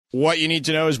What you need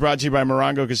to know is brought to you by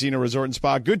Morongo Casino Resort and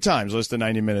Spa. Good times, less than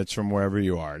 90 minutes from wherever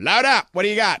you are. Loud up. What do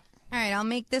you got? All right, I'll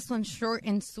make this one short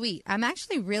and sweet. I'm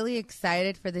actually really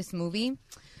excited for this movie,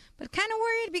 but kind of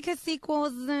worried because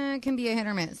sequels can be a hit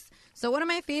or miss. So one of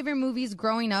my favorite movies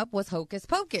growing up was Hocus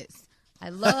Pocus. I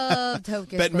loved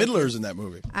Hocus Bette Pocus. Midler's in that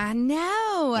movie. I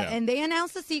know. Yeah. And they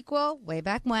announced a sequel way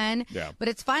back when. Yeah. But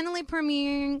it's finally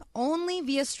premiering only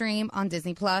via stream on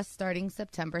Disney Plus starting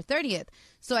September 30th.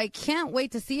 So I can't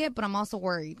wait to see it, but I'm also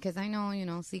worried because I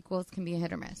know, sequels can be a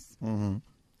hit or miss. Mm-hmm.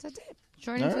 So that's it.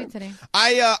 Short and sweet today.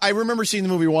 I remember seeing the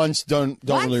movie once. Don't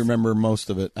What? really remember most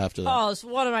of it after that. Oh, it's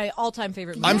one of my all-time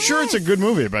favorite movies. I'm sure it's a good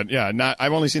movie, but yeah,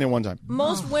 I've only seen it one time.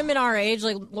 Most women our age,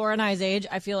 like Laura and I's age,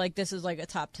 I feel like this is like a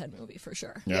top 10 movie for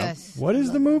sure. Yeah. Yes. What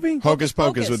is the movie? Hocus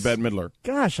Pocus Hocus. with Bette Midler.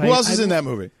 Gosh, Who else is in that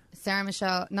movie? Sarah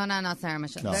Michelle. No, not Sarah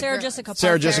Michelle. No. That Sarah girl- Jessica Parker.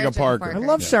 Sarah Jessica Parker. I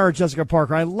love Sarah Jessica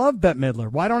Parker. I love Bette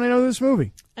Midler. Why don't I know this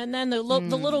movie? And then the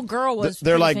little girl was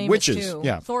They're pretty like famous, witches, too.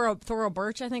 yeah. Thora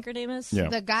Birch, I think her name is. Yeah.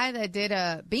 The guy that did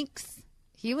Binks,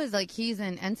 he's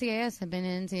in NCIS, had been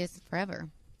in NCIS forever.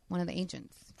 One of the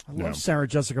agents. I love Sarah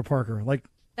Jessica Parker. Like,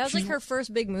 That was like her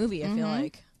first big movie, I feel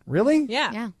like. really?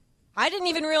 Yeah. Yeah. I didn't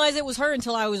even realize it was her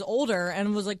until I was older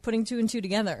and was like putting two and two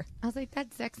together. I was like,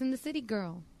 that's Sex and the City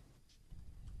girl.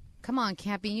 Come on,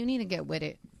 Cappy, you need to get with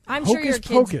it. I'm sure your Hocus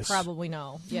kids Pocus. probably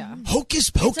know. Yeah. Hocus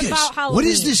Pocus. about Halloween. What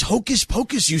is this Hocus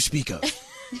Pocus you speak of?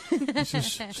 This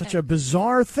is such a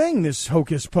bizarre thing, this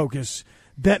Hocus Pocus.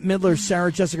 Bette Midler,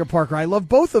 Sarah Jessica Parker. I love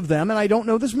both of them, and I don't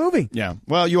know this movie. Yeah.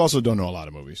 Well, you also don't know a lot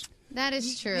of movies. That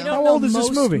is true. You don't How know old is this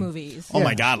most movie? movies. Oh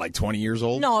my God, like 20 years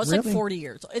old? No, it's like Really? 40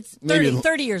 years old. It's Maybe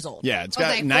 30 years old. Yeah, it's I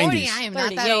was got like 40, 90s. I am 30,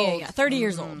 not that yeah, old. yeah, yeah. 30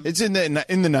 years old. It's in the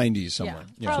 90s somewhere. Yeah.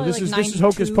 Yeah. So Probably this like is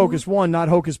Hocus 92. Pocus 1, not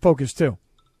Hocus Pocus 2.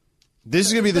 This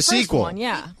is going to be the first sequel. one,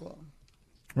 yeah.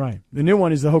 Right. The new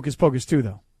one is the Hocus Pocus 2,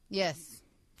 though. Yes.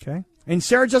 Okay. And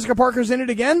Sarah Jessica Parker's in it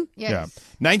again? Yes. Yeah.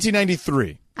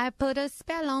 1993. I put a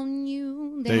spell on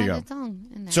you. They There you had go. a song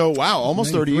in there. So, wow,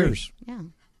 almost 30 93. years. yeah.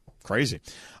 Crazy.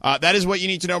 That is what you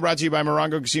need to know, brought to you by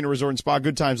Morongo Casino Resort and Spa.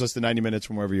 Good times, less than 90 minutes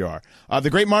from wherever you are.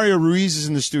 The great Mario Ruiz is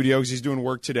in the studio because he's doing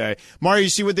work today. Mario, you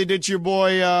see what they did to your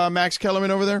boy Max Kellerman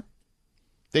over there?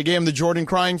 They gave him the Jordan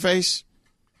crying face.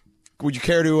 Would you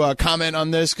care to comment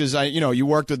on this? Because you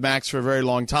worked with Max for a very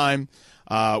long time.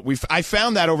 I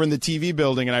found that over in the TV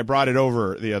building, and I brought it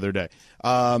over the other day.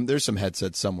 There's some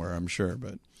headsets somewhere, I'm sure,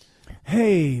 but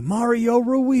Hey, Mario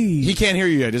Ruiz. he can't hear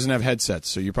you yet. He doesn't have headsets,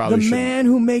 so you probably the shouldn't. man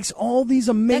who makes all these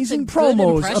amazing That's a good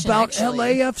promos impression, about actually.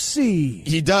 LAFC.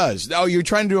 He does. Oh, you're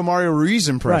trying to do a Mario Ruiz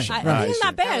impression. Right. I I think it's see.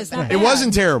 not bad. It's not bad. It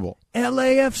wasn't terrible.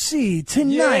 LAFC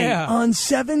tonight Yeah. on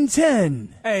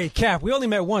 710. Hey, Cap, we only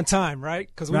met one time, right?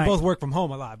 Because we Right. both work from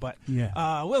home a lot. But Yeah.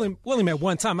 we only met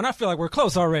one time, and I feel like we're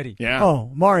close already. Yeah.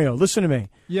 Oh, Mario, listen to me.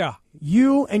 Yeah.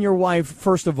 You and your wife,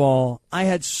 first of all, I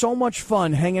had so much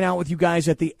fun hanging out with you guys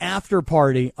at the after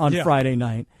party on Yeah. Friday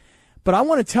night. But I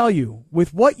want to tell you,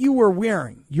 with what you were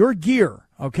wearing, your gear,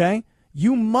 okay,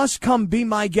 you must come be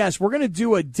my guest. We're going to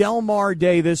do a Del Mar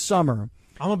Day this summer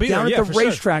I'm going to be down there, at yeah, the for sure.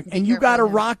 racetrack, and you careful got to now.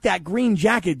 rock that green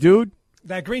jacket, dude.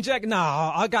 That green jacket?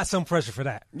 Nah, I got some pressure for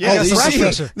that. Yeah, I got you some see,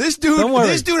 pressure. this Don't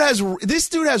worry. dude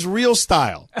has real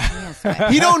style.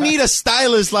 He don't need a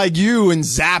stylist like you and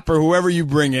Zap or whoever you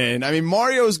bring in. I mean,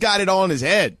 Mario's got it all in his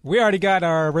head. We already got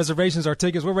our reservations, our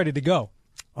tickets. We're ready to go.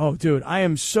 Oh, dude, I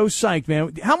am so psyched,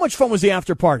 man. How much fun was the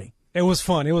after party? It was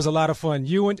fun. It was a lot of fun.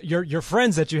 You and your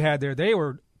friends that you had there, they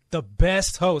were the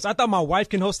best hosts. I thought my wife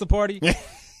can host the party.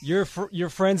 Your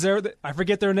friends there, I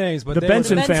forget their names, but The they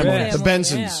Benson were the family. best. The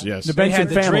Bensons, yes. The They Benson had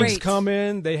the family. drinks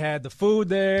coming. They had the food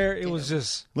there. It was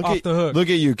just off the hook.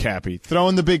 Look at you, Cappy,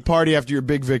 throwing the big party after your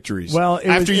big victories. Well, it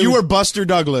after was- you were Buster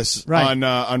Douglas Right.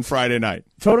 on Friday night.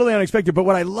 Totally unexpected. But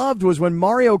what I loved was when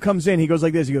Mario comes in, he goes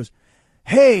like this. He goes,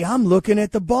 hey, I'm looking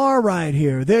at the bar right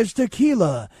here. There's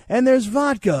tequila, and there's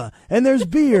vodka, and there's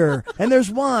beer, and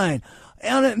there's wine.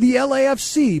 And the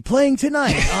LAFC playing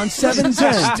tonight on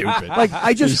 710. Stupid. Like,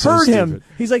 I just He's so heard him. stupid.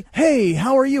 He's like, hey,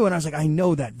 how are you? And I was like, I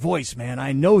know that voice, man.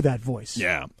 I know that voice.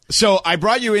 Yeah. So I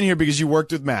brought you in here because you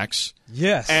worked with Max.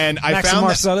 Yes. And I Max found and that-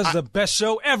 Marcellus, the best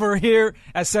show ever here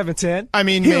at 710. I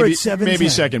mean, Here maybe at 710. maybe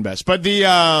second best, but the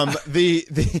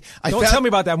I Don't found, tell me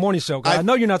about that morning show, 'cause I- I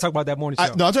know you're not talking about that morning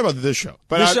show. No, I'm talking about this show.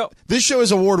 But This show- this show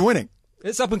is award winning.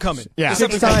 It's up and coming. Yeah. It's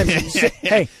up Six and coming.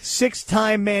 times.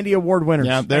 Six-time Mandy Award winners.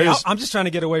 Yeah, there Hey, is. I'm just trying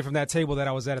to get away from that table that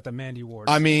I was at the Mandy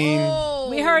Awards. I mean,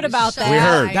 We heard about that. We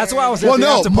heard. That's why I was at Well, the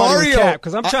no, after party Mario- with Cap,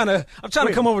 because I'm trying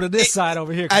to come over to this side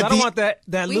over here because at I don't the- want that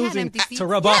We had losing empty seats. to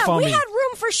rub Yeah, off on we me. had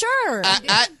room for sure.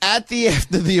 at the end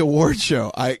of the award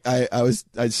show, I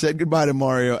said goodbye to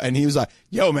Mario, and he was like,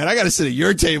 "Yo, man, I got to sit at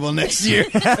your table next year."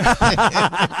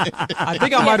 I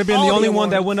think I might have been the all only the one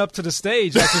that awards. went up to the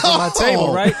stage actually from my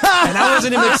table, right? And I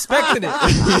wasn't even expecting it.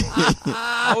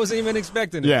 I wasn't even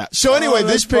expecting it. Yeah. So anyway,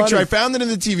 that's this picture, funny. I found it in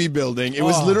the TV building. It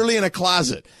was Oh. literally in a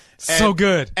closet. So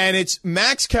good. And it's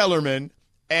Max Kellerman,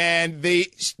 and they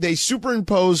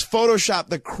superimpose, Photoshop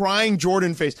the crying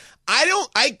Jordan face.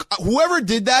 Whoever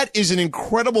did that is an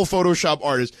incredible Photoshop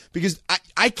artist, because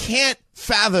I can't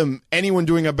fathom anyone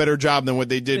doing a better job than what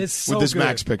they did It's so with this good.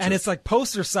 Max picture. And it's like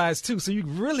poster size too, so you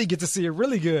really get to see it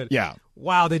really good. Yeah.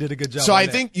 Wow, they did a good job. So on I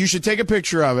that. think you should take a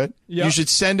picture of it. Yeah. You should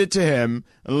send it to him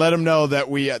and let him know that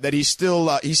he's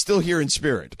still here in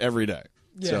spirit every day.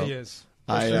 yeah, So, he is.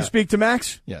 You speak to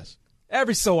Max? yes.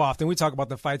 Every so often we talk about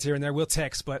the fights here and there. We'll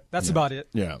text, but that's about it.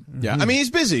 Yeah. Yeah. I mean, he's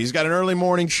busy. He's got an early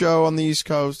morning show on the East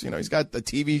Coast. He's got the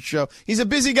TV show. He's a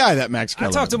busy guy, that Max I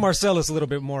Kellerman. talk to Marcellus a little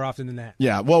bit more often than that.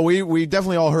 Yeah. Well, we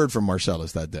definitely all heard from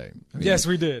Marcellus that day. I mean, Yes,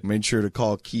 we did. Made sure to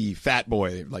call Key Fat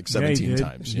Boy like Yeah, he 17 did.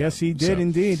 times. Yes, he did So,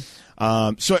 indeed.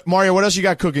 so, Mario, what else you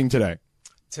got cooking today?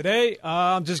 Today,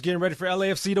 I'm just getting ready for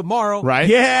LAFC tomorrow. Right?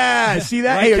 Yeah, see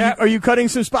that? Right, Hey, Cap? are you cutting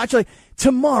some spatula?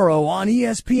 Tomorrow on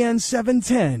ESPN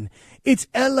 710, it's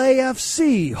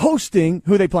LAFC hosting.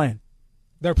 Who are they playing?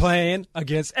 They're playing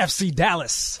against FC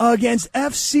Dallas. Against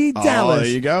FC Dallas. Oh, there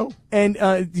you go. And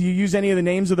do you use any of the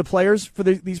names of the players for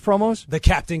these promos? The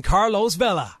captain, Carlos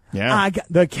Vela. Yeah.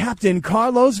 The captain,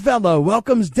 Carlos Vela,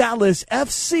 welcomes Dallas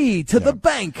FC to the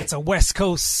bank. It's a West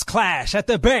Coast clash at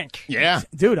the bank. Yeah.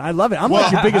 Dude, I love it. I'm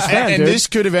like your biggest fan, and dude. this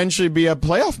could eventually be a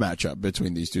playoff matchup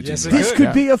between these two Yes, teams. it This Good. could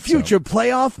Yeah. be a future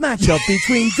playoff matchup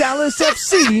between Dallas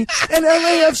FC and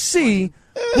LAFC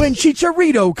when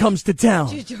Chicharito comes to town.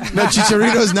 No,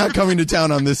 Chicharito's not coming to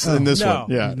town in this No. one.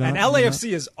 Yeah. And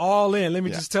LAFC is all in. Let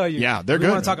me just tell you. Yeah, they're we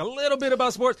good. want to talk a little bit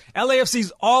about sports.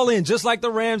 LAFC's all in, just like the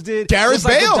Rams did. Gareth just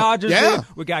like Bale. the Dodgers Yeah. did.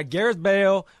 We got Gareth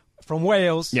Bale from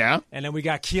Wales. Yeah. And then we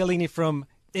got Chiellini from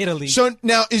Italy. So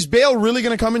now, is Bale really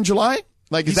going to come in July?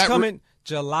 Like, is He's that coming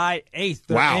July 8th.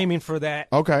 They're Wow. aiming for that.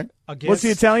 Okay. Against What's the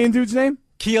Italian dude's name?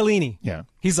 Chiellini. Yeah.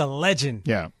 He's a legend.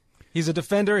 Yeah. He's a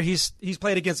defender. He's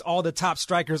played against all the top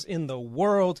strikers in the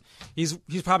world. He's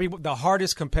probably the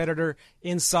hardest competitor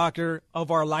in soccer of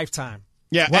our lifetime.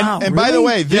 Yeah, Wow, and by the really?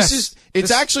 way, Yes.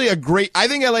 it's actually a great. I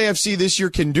think LAFC this year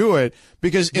can do it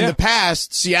because in Yeah. the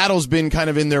past Seattle's been kind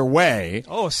of in their way.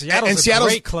 Oh, Seattle's a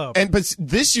great club. but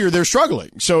this year they're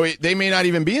struggling, so they may not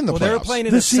even be in the Well, playoffs. they were playing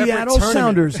in The a separate Seattle tournament.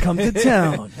 Sounders come to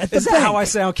town at the Is that bank. how I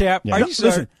sound, Cap? Yeah. Are you sure?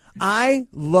 Listen, I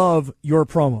love your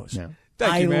promos. Yeah.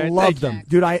 Thank you, man. I love Thank them,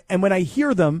 you. dude. And when I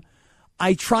hear them,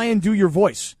 I try and do your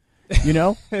voice. You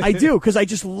know, I do because I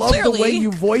just love the way Clearly.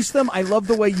 you voice them. I love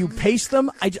the way you pace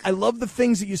them. I love the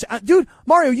things that you say, dude.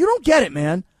 Mario, you don't get it,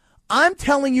 man. I'm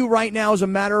telling you right now, as a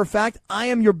matter of fact, I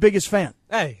am your biggest fan.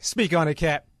 Hey, speak on it,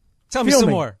 Cap. Tell me Feel some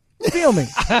me. more. Feel me.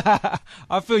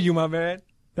 I feel you, my man.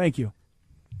 Thank you.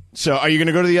 So, are you going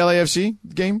to go to the LAFC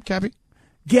game, Cappy?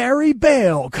 Gary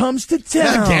Bale comes to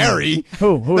town. Not Gary.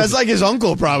 Who is That's it? like his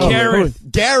uncle, probably. Gareth.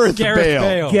 Gareth Gareth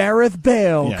Bale. Gareth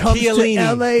Bale Yeah. comes Chiellini.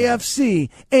 to LAFC,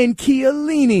 and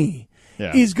Chiellini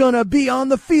Yeah. is going to be on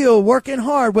the field working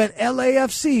hard when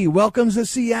LAFC welcomes the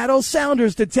Seattle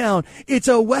Sounders to town. It's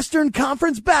a Western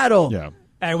Conference battle. Yeah.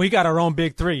 Hey, we got our own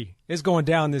big three. It's going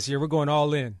down this year. We're going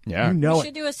all in. Yeah. You know We it.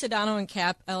 should do a Sedano and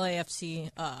Cap LAFC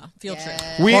field trip.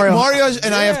 Mario. Mario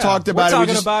and I have Yeah, talked we're about it.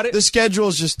 talking about it. The schedule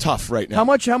is just tough right now. How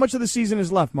much of the season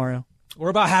is left, Mario? We're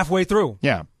about halfway through.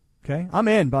 Yeah. Okay, I'm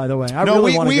in. By the way, I No,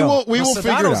 really want to we go. will Well, figure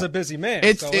it Sedano's out. a busy man,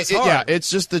 It's, so it's it- hard. yeah, it's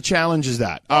just the challenge is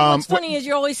that. What's funny is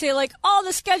you always say like, "Oh,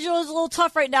 the schedule is a little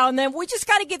tough right now," and then we just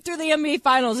got to get through the NBA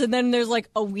Finals, and then there's like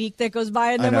a week that goes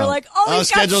by, and then I we're know. like, "Oh, Oh,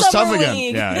 he's got schedule's summer tough again.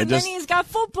 league, Yeah, it and just- then he's got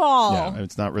football." Yeah,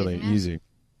 it's not really easy.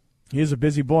 He is a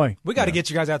busy boy, We got to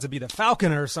get you guys out to be the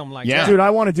Falconer or something like Yeah. that. dude.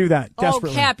 I want to do that Oh,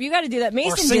 desperately. Cap, you got to do that.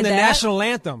 Mason Or sing did the that. national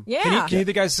anthem. Yeah. Can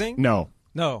you guys sing? No.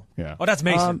 No. Yeah. Oh, that's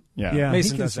Mason. Yeah. yeah,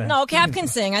 Mason he can does sing. that. No, Cap can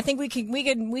sing. I think we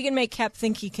can make Cap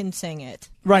think he can sing it.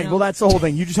 Right. You know? Well, that's the whole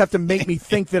thing. You just have to make me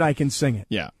think that I can sing it.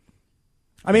 Yeah.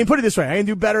 I mean, put it this way: I can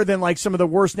do better than like some of the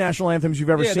worst national anthems you've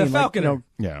ever Yeah, seen. the Like, Falconer.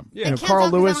 Yeah. I can't Carl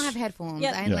talk 'cause Lewis. I don't have headphones.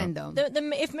 Yeah. I Yeah. lend them.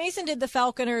 If Mason did the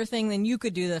Falconer thing, then you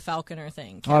could do the Falconer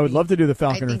thing. I would love to do the I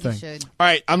Falconer think you thing. should. All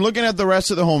right, I'm looking at the rest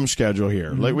of the home schedule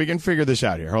here. Like, we can figure this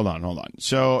out here. Hold on.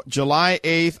 So July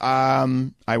 8th,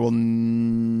 I will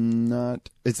not.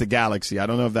 It's the Galaxy. I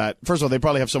don't know if that. First of all, they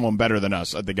probably have someone better than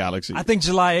us at the Galaxy. I think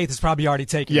July 8th is probably already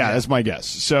taken. Yeah, that's my guess.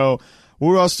 So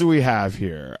who else do we have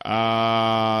here?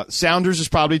 Sounders is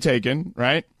probably taken,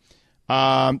 right?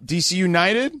 DC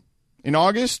United in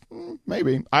August,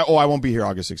 maybe. I won't be here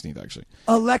August 16th, actually.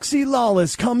 Alexi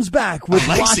Lawless comes back with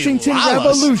Washington Lawless.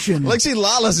 Revolution. Alexi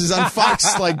Lawless is on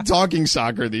Fox, like talking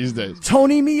soccer these days.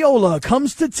 Tony Miola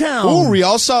comes to town. Ooh,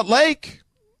 Real Salt Lake.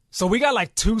 So we got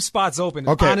like 2 spots open.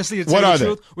 Okay. Honestly, to What tell are you the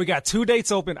they? truth, we got 2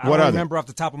 dates open. I What don't are they? remember off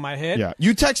the top of my head. Yeah,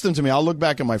 you text them to me. I'll look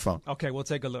back at my phone. Okay, we'll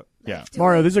take a look. Yeah.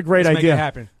 Mario, this is a great Let's make idea. it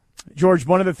happen. George,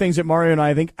 one of the things that Mario and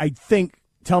I think,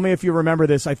 tell me if you remember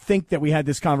this. I think that we had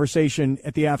this conversation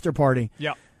at the after party.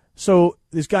 Yeah. So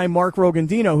this guy, Mark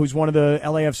Rogandino, who's one of the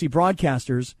LAFC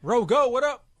broadcasters, Rogo, what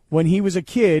up? when he was a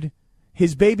kid,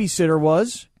 his babysitter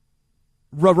was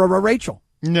Rachel.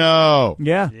 No.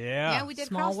 Yeah. Yeah. Yeah, we did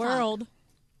Small crosstalk. world.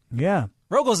 Yeah.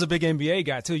 Rogo's a big NBA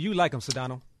guy, too. You like him,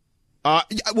 Sedano. Yeah,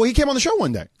 well, he came on the show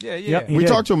one day. Yeah, yeah. Yep, he We did.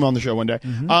 talked to him on the show one day.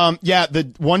 Yeah,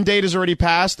 the one date is already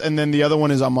passed, and then the other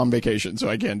one is I'm on vacation, so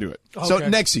I can't do it. So Okay.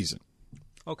 next season.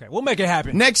 Okay, we'll make it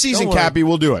happen. Next season, Don't worry. Cappy,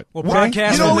 we'll do it. We'll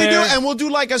broadcast You know from what we do? there. And we'll do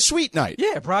like a sweet night.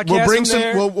 Yeah, broadcast We'll bring from some.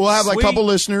 there. We'll have like a Sweet. couple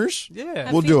listeners.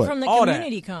 Yeah. We'll do it. From the All that.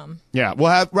 community come. Yeah,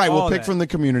 we'll have We'll All pick that. from the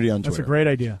community on Twitter. That's a great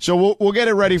idea. So we'll get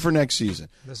it ready for next season.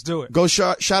 Let's do it. Go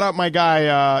shout out my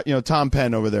guy, Tom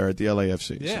Penn over there at the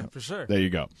LAFC. Yeah, So, for sure. There you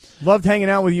go, Loved hanging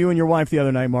out with you and your wife the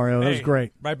other night, Mario. That was Hey,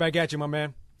 great. Right back at you, my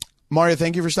man. Mario.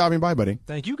 Thank you for stopping by, buddy.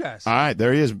 Thank you, guys. All right,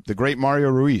 there he is, the great Mario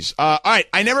Ruiz. All right,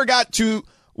 I never got to,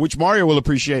 which Mario will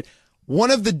appreciate, one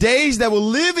of the days that will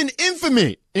live in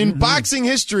infamy in boxing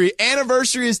history.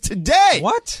 Anniversary is today.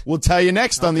 What? We'll tell you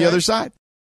next on the Okay. other side.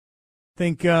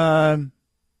 Think,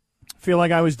 feel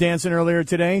like I was dancing earlier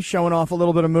today, showing off a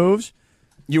little bit of moves.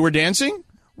 You were dancing?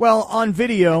 Well, on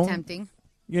video, Tempting.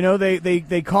 you know,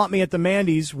 they caught me at the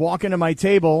Mandy's walking to my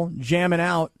table, jamming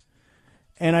out.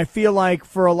 And I feel like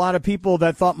for a lot of people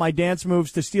that thought my dance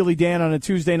moves to Steely Dan on a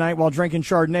Tuesday night while drinking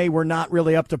Chardonnay were not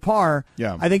really up to par.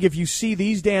 Yeah. I think if you see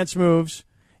these dance moves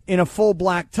in a full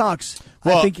black tux,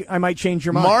 Well, I think I might change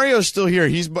your mind. Mario's still here.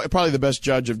 He's probably the best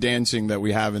judge of dancing that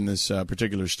we have in this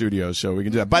particular studio, so we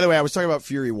can do that. By the way, I was talking about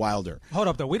Fury Wilder. Hold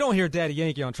up, though. We don't hear Daddy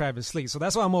Yankee on Travis Sleep, so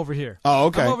that's why I'm over here. Oh,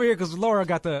 okay. I'm over here because Laura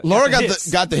got the Got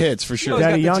got the hits for She sure. always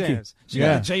Daddy got the Yankee. jams. She Yeah.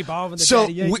 got the J Balvin, the So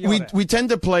Daddy Yankee, all we that. we tend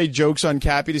to play jokes on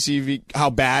Cappy to see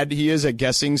how bad he is at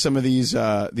guessing some of these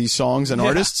songs and Yeah.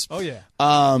 artists. Oh, yeah.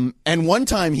 And one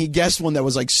time he guessed one that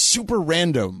was like super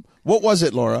random. What was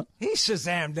it, Laura? He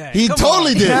Shazammed that. He Come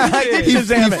totally on. did. I did He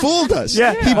Shazam it. fooled us.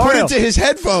 Yeah. He put Mario. it to his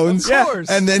headphones. Of course.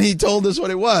 And then he told us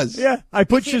what it was. Yeah, I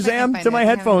put See if I can Shazam find to it. my I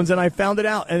haven't- headphones and I found it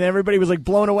out, and everybody was like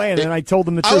blown away. And then I told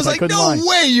them the truth. I was like, couldn't no lie.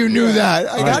 way you knew that.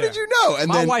 Like, Right. how did you know? And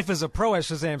My then wife is a pro at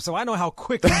Shazam, so I know how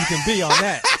quick you can be on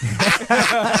that.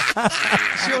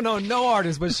 She don't know no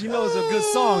artist, but she knows a good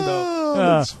song,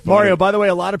 though. Mario, by the way,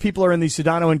 a lot of people are in the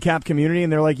Sedano and Cap community,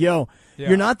 and they're like, yo, Yeah.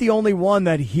 you're not the only one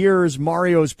that hears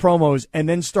Mario's promos and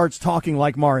then starts talking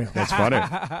like Mario. that's funny.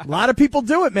 A lot of people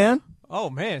do it, man. Oh,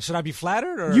 man. Should I be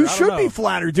flattered? Or You I don't should be know.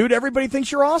 flattered, dude. Everybody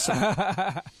thinks you're awesome.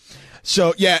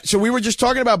 So we were just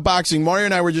talking about boxing. Mario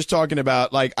and I were just talking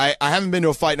about, like, I haven't been to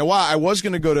a fight in a while. I was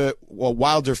going to go to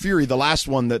Wilder Fury, the last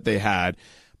one that they had,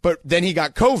 but then he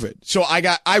got COVID. So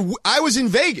I was in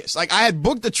Vegas. Like, I had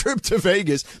booked the trip to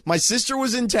Vegas. My sister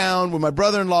was in town with my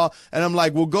brother-in-law, and I'm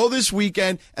like, we'll go this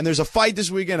weekend, and there's a fight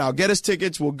this weekend. I'll get us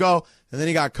tickets. We'll go. And then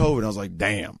he got COVID. I was like,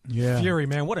 damn. Yeah. Fury,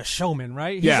 man. What a showman,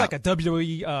 right? He's Yeah. like a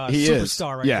WWE He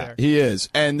superstar right yeah, there. he is.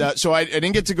 And so I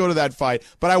didn't get to go to that fight,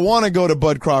 but I want to go to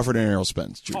Bud Crawford and Errol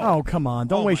Spence. Jr. Oh, come on.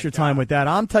 Don't Oh, waste my your time God. with that.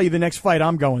 I'll tell you the next fight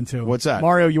I'm going to. What's that?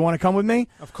 Mario, you want to come with me?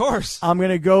 Of course. I'm going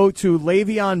to go to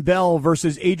Le'Veon Bell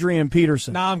versus Adrian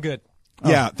Peterson. Nah, I'm good.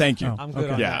 Yeah, thank you. I'm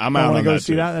good on Yeah, that. I'm I out want on to go that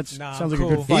see too. that. That Nah, sounds I'm like a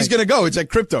cool. good fight. He's going to go. It's like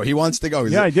crypto. He wants to go.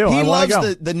 Yeah, I do. He I wanna loves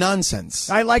go. the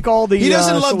nonsense. I like all the He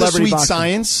doesn't love the celebrity sweet boxing.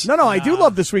 science. No, I do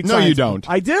love the sweet No, science. you don't.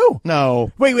 I do.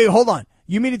 No. Wait, hold on.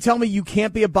 You mean to tell me you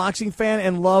can't be a boxing fan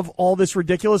and love all this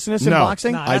ridiculousness in No.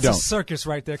 boxing? Nah, I that's don't. a circus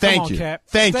right there. Thank Come on, you. Cap.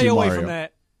 Thank Stay you, away Mario. from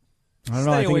that. I don't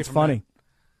know. I Stay think away it's from funny.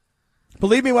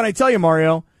 Believe me when I tell you,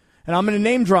 Mario, and I'm going to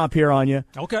name drop here on you.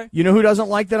 Okay. You know who doesn't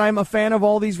like that I'm a fan of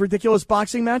all these ridiculous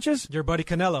boxing matches? Your buddy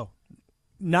Canelo.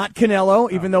 Not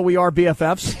Canelo, even though we are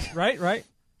BFFs. Right?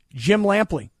 Jim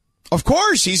Lampley. Of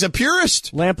course, he's a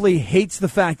purist. Lampley hates the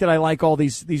fact that I like all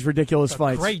these ridiculous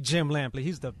fights. Great Jim Lampley.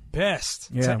 He's the best.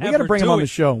 Yeah, we got to bring him on the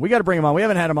show. We got to bring him on. We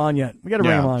haven't had him on yet. We got to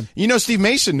bring him on. You know, Steve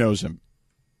Mason knows him.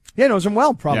 Yeah, knows him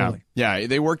well, probably. Yeah,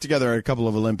 they worked together at a couple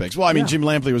of Olympics. Well, I mean, Jim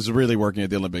Lampley was really working at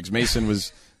the Olympics. Mason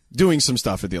was doing some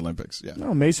stuff at the Olympics. Yeah.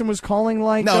 No, Mason was calling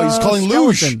like No, he's calling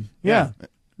luge. skeleton. Yeah.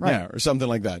 Right. Yeah, or something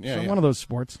like that. Yeah, So yeah. one of those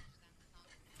sports.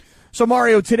 So,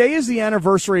 Mario, today is the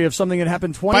anniversary of something that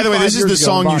happened 25 By the way, this is years the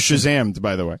ago song in you boxing. Shazammed,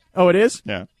 by the way. Oh, it is?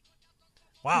 Yeah.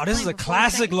 Wow, this is a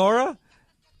classic, Laura.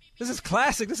 This is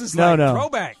classic. This is No.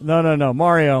 throwback. No.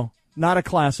 Mario, not a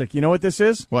classic. You know what this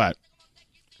is? What?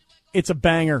 It's a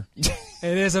banger. It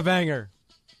is a banger.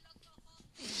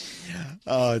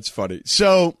 Oh, it's funny.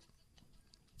 So,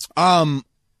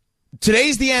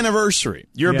 today's the anniversary.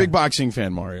 You're a big boxing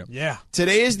fan, Mario. Yeah.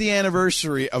 Today is the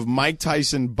anniversary of Mike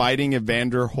Tyson biting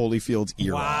Evander Holyfield's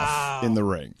ear off in the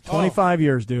ring. 25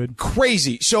 years, dude.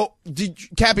 Crazy. So,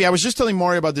 Cappy, I was just telling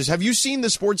Mario about this. Have you seen the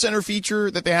SportsCenter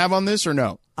feature that they have on this or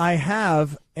no? I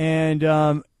have, and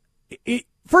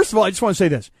first of all, I just want to say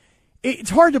this.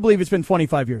 It's hard to believe it's been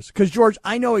 25 years because, George,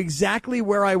 I know exactly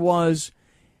where I was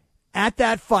at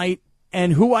that fight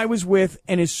and who I was with,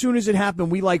 and as soon as it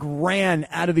happened, we ran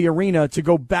out of the arena to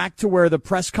go back to where the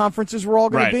press conferences were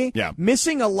all going to be,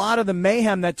 missing a lot of the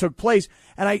mayhem that took place.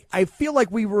 And I feel like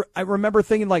I remember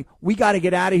thinking we got to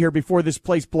get out of here before this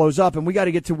place blows up, and we got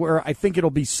to get to where I think it'll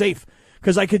be safe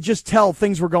because I could just tell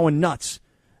things were going nuts.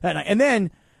 And then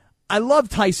I love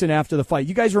Tyson after the fight.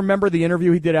 You guys remember the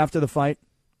interview he did after the fight?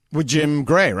 With Jim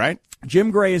Gray, right?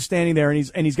 Jim Gray is standing there,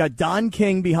 and he's got Don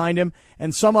King behind him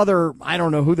and some other, I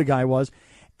don't know who the guy was,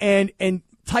 and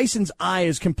Tyson's eye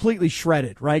is completely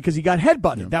shredded, right? Because he got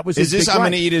headbutted. That was Is his this big I'm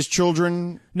gripe. going to eat his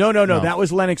children? No. That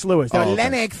was Lennox Lewis. Oh,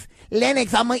 okay.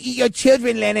 Lennox, I'm going to eat your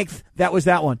children, Lennox. That was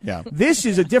that one. Yeah. This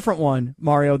is a different one,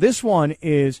 Mario. This one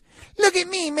is, look at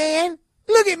me, man.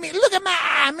 Look at me. Look at my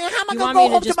eye, man. How am I going to go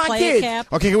home to my kids?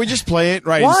 Okay, can we just play it,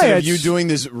 right? Why? Instead of It's- you doing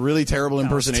this really terrible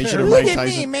impersonation of Look Mike at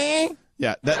Tyson. me, man.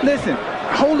 Yeah. Listen,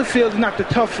 Holyfield's not the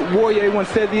tough warrior everyone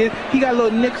says he is. He got little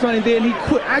nicks on him there and he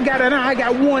quit. I got an eye. I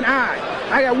got one eye.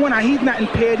 I got one eye. He's not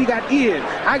impaired. He got ears.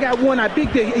 I got one eye.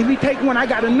 Big dick. If he take one, I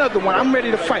got another one. I'm ready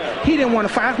to fight. He didn't want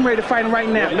to fight. I'm ready to fight him right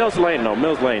now. Mills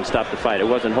Lane stopped the fight. It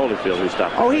wasn't Holyfield who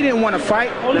stopped the Oh, he didn't want to fight.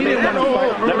 He didn't want to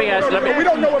fight. Let me ask. We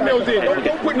don't know what Mills is.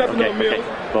 Don't put nothing on Mills.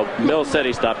 Well, Mills said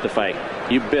he stopped the fight.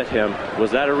 You bit him.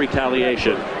 Was that a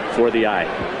retaliation for the eye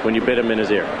when you bit him in his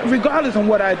ear? Regardless of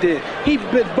what I did, he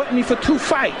butted me for 2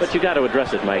 fights. But you got to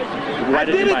address it, Mike. Why I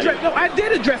did you bite him? I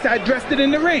did address it. I addressed it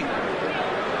in the ring.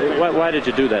 Why did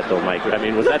you do that, though, Mike? I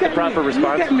mean, was that the proper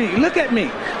response? Look at me. Look at me.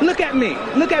 Look at me.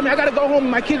 Look at me. I got to go home.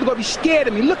 My kids are going to be scared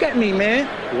of me. Look at me, man.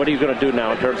 What are you going to do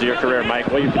now in terms of your career, Mike?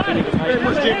 Will you continue to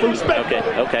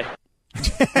fight? Okay.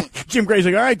 Jim Gray's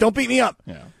like, all right, don't beat me up.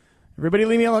 Yeah. Everybody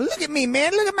leave me alone. Look at me,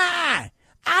 man. Look at my eye.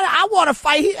 I want to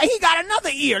fight. He got another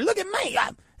ear. Look at me.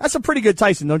 That's a pretty good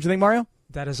Tyson, don't you think, Mario?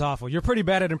 That is awful. You're pretty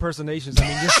bad at impersonations. I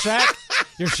mean,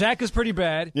 your Shaq is pretty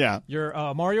bad. Yeah. Your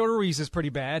Mario Ruiz is pretty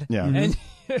bad. Yeah. And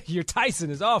your Tyson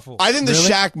is awful. I think the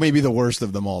Shaq may be the worst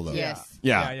of them all, though. Yes.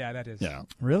 Yeah, that is. Yeah.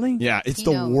 Really? Yeah, it's He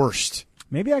the knows. worst.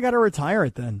 Maybe I got to retire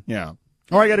it then. Yeah.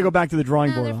 Or I got to go back to the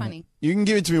drawing No, board. they're on it. funny. You can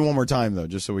give it to me one more time, though,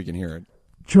 just so we can hear it.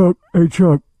 Chuck, hey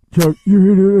Chuck, you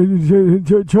hear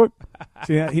it? Chuck.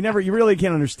 See, he really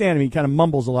can't understand him. He kind of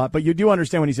mumbles a lot, but you do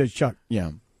understand when he says Chuck.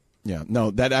 Yeah. Yeah. No,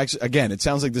 that actually, again, it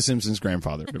sounds like the Simpsons'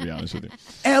 grandfather, to be honest with you.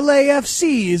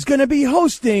 LAFC is going to be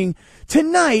hosting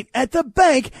tonight at the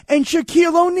bank, and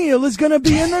Shaquille O'Neal is going to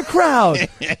be in the crowd.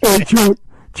 Hey, Chuck,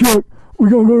 we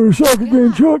going to go to the soccer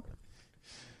game, Chuck?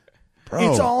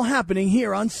 Bro. It's all happening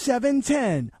here on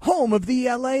 710, home of the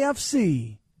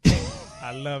LAFC.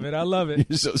 I love it.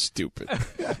 You're so stupid.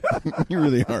 You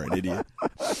really are an idiot.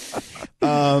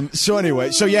 So anyway,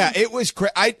 yeah, it was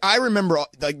I remember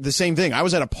like the same thing. I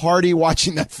was at a party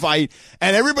watching that fight,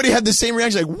 and everybody had the same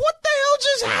reaction. Like, what the hell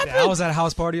just happened? I was at a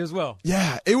house party as well.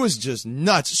 Yeah, it was just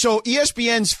nuts. So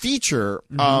ESPN's feature,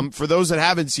 for those that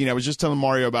haven't seen it, I was just telling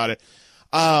Mario about it.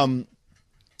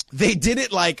 They did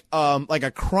it like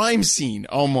a crime scene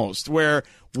almost, where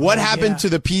what happened to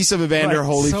the piece of Evander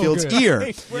Holyfield's So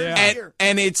ear. Yeah.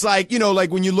 And it's like,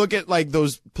 like when you look at like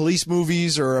those police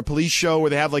movies or a police show where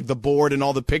they have like the board and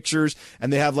all the pictures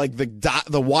and they have like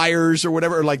the wires or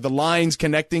whatever, or like the lines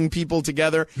connecting people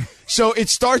together. So it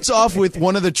starts off with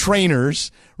one of the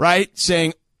trainers, right,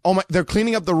 saying, oh my, they're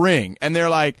cleaning up the ring, and they're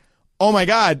like, oh my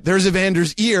God, there's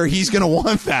Evander's ear. He's going to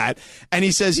want that. And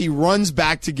he says he runs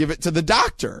back to give it to the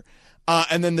doctor.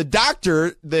 And then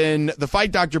the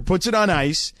fight doctor puts it on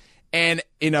ice, and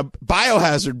in a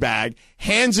biohazard bag,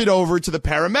 hands it over to the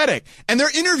paramedic. And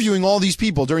they're interviewing all these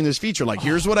people during this feature. Like,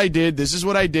 here's what I did. This is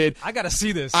what I did. I got to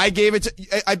see this. I gave it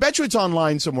to, I bet you it's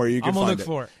online somewhere. You can I'm gonna find look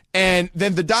for it. And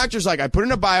then the doctor's like, I put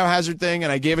in a biohazard thing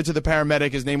and I gave it to the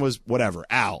paramedic. His name was whatever,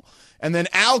 Al. And then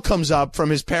Al comes up from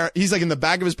his he's like in the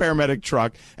back of his paramedic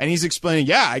truck and he's explaining,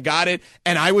 yeah, I got it.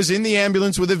 And I was in the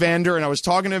ambulance with Evander and I was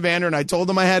talking to Evander and I told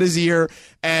him I had his ear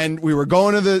and we were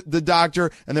going to the doctor.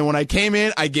 And then when I came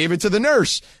in, I gave it to the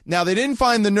nurse. Now they didn't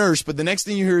find the nurse, but the next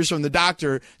thing you hear is from the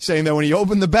doctor saying that when he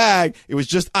opened the bag, it was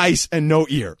just ice and no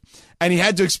ear. And he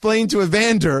had to explain to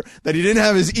Evander that he didn't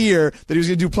have his ear, that he was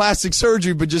going to do plastic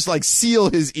surgery, but just like seal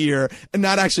his ear and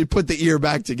not actually put the ear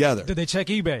back together. Did they check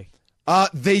eBay?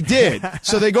 They did.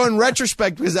 So they go in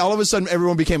retrospect because all of a sudden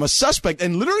everyone became a suspect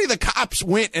and literally the cops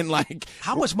went and like.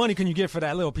 How much money can you get for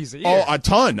that little piece of ear? Oh, a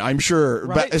ton, I'm sure,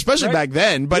 Right? especially Right? back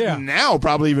then, but Yeah. now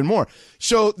probably even more.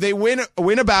 So they went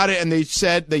about it and they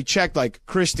said they checked like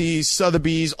Christie's,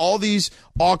 Sotheby's, all these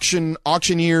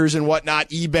auctioneers and whatnot,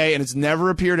 eBay, and it's never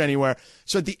appeared anywhere.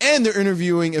 So at the end they're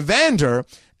interviewing Evander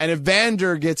and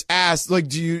Evander gets asked like,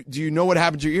 do you know what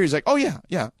happened to your ear? He's like, oh yeah.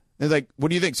 And they're like, what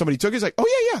do you think? Somebody took it? He's like,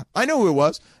 oh, yeah, I know who it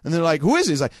was. And they're like, who is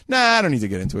it? He's like, nah, I don't need to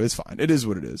get into it. It's fine. It is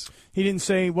what it is. He didn't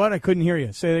say what? I couldn't hear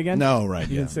you. Say it again? No, right.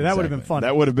 He yeah, didn't say that. Would have been funny.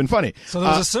 That would have been funny. So there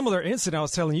was a similar incident I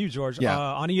was telling you, George. Yeah.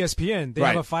 On ESPN, they Right.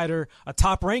 have a fighter, a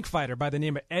top-ranked fighter by the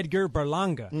name of Edgar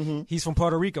Berlanga. Mm-hmm. He's from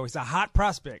Puerto Rico. He's a hot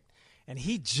prospect. And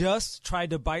he just tried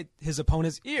to bite his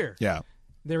opponent's ear. Yeah.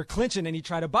 They were clinching, and he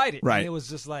tried to bite it. Right. And it was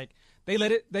just like, they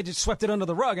just swept it under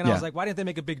the rug. And Yeah. I was like, why didn't they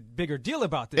make a bigger deal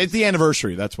about this? It's the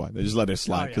anniversary. That's why. They just let it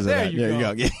slide. Oh, yeah. 'Cause of There that. you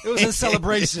go. Yeah. It was a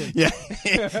celebration. Yeah.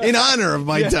 In honor of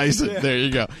Mike Tyson. There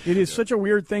you go. It is such a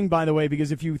weird thing, by the way,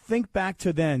 because if you think back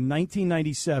to then,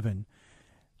 1997,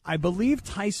 I believe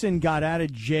Tyson got out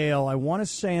of jail, I want to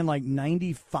say in like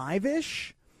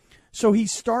 95-ish. So he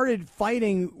started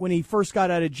fighting when he first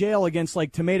got out of jail against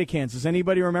like tomato cans. Does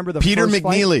anybody remember the Peter first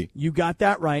fight? McNeely. You got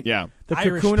that right. Yeah. The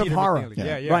Irish Cocoon Peter of Horror.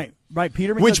 McNeely. Yeah. Right.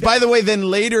 Peter McNeely. Which, by the way, then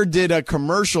later did a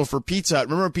commercial for Pizza Hut.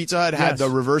 Remember Pizza Hut had Yes. the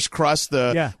reverse crust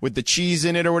with the cheese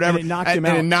in it or whatever? And it knocked him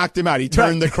And out. it knocked him out. He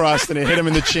turned the crust and it hit him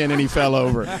in the chin and he fell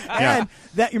over. Yeah. And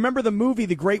that you remember the movie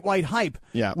The Great White Hype,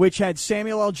 Yeah. which had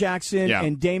Samuel L. Jackson Yeah.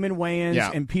 and Damon Wayans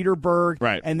Yeah. and Peter Berg,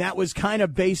 Right. and that was kind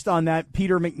of based on that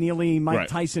Peter McNeely Mike Right.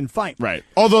 Tyson fight. Right.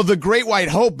 Although the Great White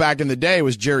Hope back in the day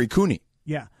was Jerry Cooney.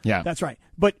 Yeah, Yeah. that's right.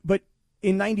 But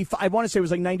in 95, I want to say it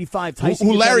was like 95. Tyson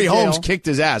Who gets out Larry of jail. Holmes kicked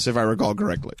his ass, if I recall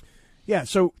correctly. Yeah,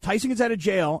 so Tyson gets out of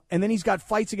jail, and then he's got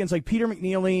fights against like Peter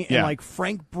McNeely and Yeah. like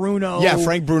Frank Bruno. Yeah,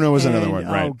 Frank Bruno was and, another one,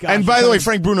 right? Oh, gosh, and by the way, so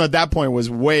Frank Bruno at that point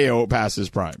was way past his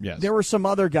prime. Yes. there were some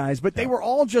other guys, but they were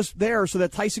all just there so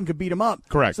that Tyson could beat him up.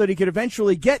 Correct. So that he could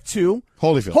eventually get to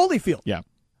Holyfield. Yeah.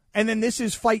 And then this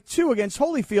is fight 2 against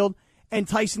Holyfield, and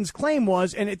Tyson's claim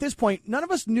was, and at this point, none of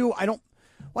us knew,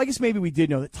 I guess maybe we did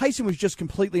know that Tyson was just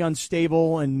completely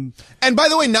unstable and by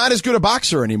the way, not as good a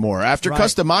boxer anymore. After Right.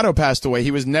 Customato passed away,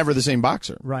 he was never the same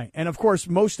boxer. right. And of course,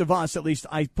 most of us, at least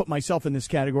I put myself in this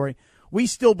category, we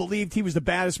still believed he was the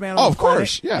baddest man on Oh, the of planet,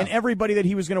 course, yeah. and everybody that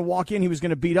he was going to walk in, he was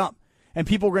going to beat up, and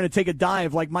people were going to take a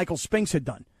dive like Michael Spinks had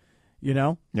done, you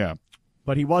know. Yeah.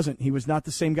 But he wasn't. He was not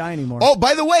the same guy anymore. Oh,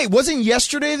 by the way, wasn't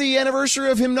yesterday the anniversary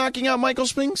of him knocking out Michael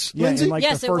Spinks, yeah, Lindsay? in like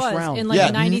Yes, the it first was round. in like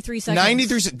Yeah. 93 seconds.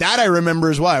 93. That I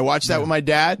remember as well. I watched that with my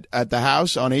dad at the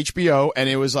house on HBO, and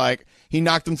it was like he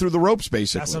knocked him through the ropes,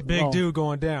 basically. That's a big dude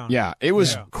going down. Yeah, it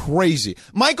was Yeah. crazy.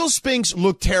 Michael Spinks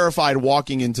looked terrified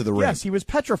walking into the ring. Yes, he was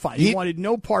petrified. He wanted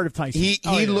no part of Tyson. He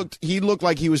looked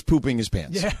like he was pooping his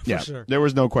pants. Yeah, for sure. There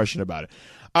was no question about it.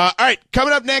 All right,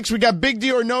 coming up next, we got Big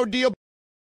Deal or No Deal.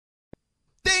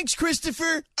 Thanks, Christopher.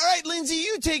 All right, Lindsay,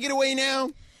 you take it away now.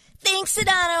 Thanks,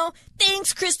 Sedano.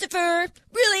 Thanks, Christopher.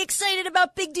 Really excited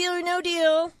about Big Deal or No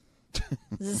Deal.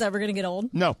 Is this ever going to get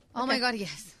old? No. Oh my God,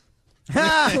 yes.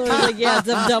 Like, yeah,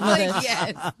 I'm done with it.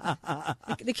 Yes.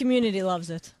 The community loves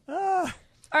it. All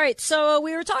right, so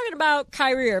we were talking about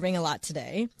Kyrie Irving a lot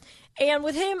today. And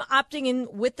with him opting in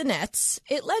with the Nets,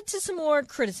 it led to some more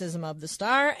criticism of the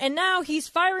star. And now he's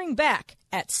firing back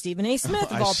at Stephen A. Smith,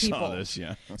 of all people. I saw this,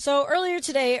 yeah. So earlier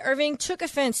today, Irving took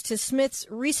offense to Smith's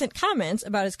recent comments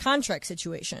about his contract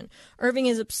situation. Irving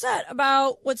is upset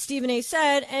about what Stephen A.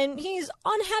 said, and he's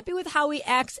unhappy with how he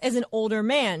acts as an older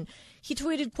man. He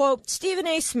tweeted, quote, Stephen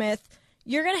A. Smith,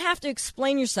 you're going to have to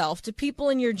explain yourself to people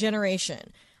in your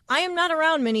generation. I am not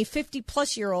around many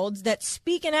 50-plus-year-olds that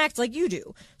speak and act like you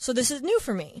do, so this is new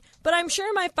for me. But I'm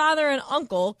sure my father and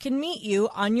uncle can meet you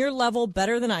on your level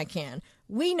better than I can.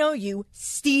 We know you,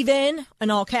 Stephen,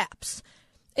 in all caps.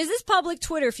 Is this public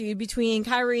Twitter feud between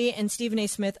Kyrie and Stephen A.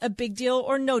 Smith a big deal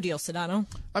or no deal, Sedano?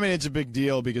 I mean, it's a big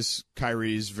deal because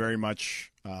Kyrie is very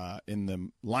much in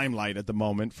the limelight at the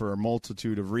moment for a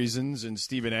multitude of reasons, and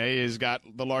Stephen A. has got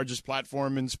the largest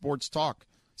platform in sports talk.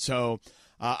 So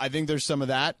I think there's some of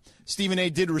that. Stephen A.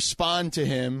 did respond to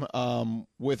him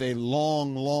with a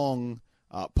long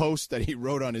post that he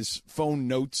wrote on his phone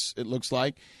notes, it looks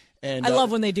like. And I love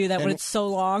when they do that, when it's so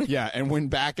long. Yeah, and went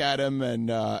back at him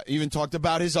and even talked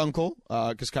about his uncle,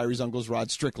 because Kyrie's uncle is Rod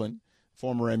Strickland,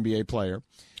 former NBA player.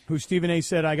 Who Stephen A.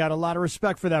 said, I got a lot of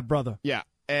respect for that brother. Yeah,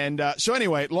 and so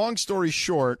anyway, long story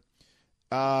short,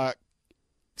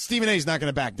 Stephen A. is not going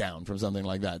to back down from something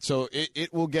like that. So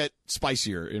it will get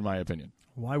spicier, in my opinion.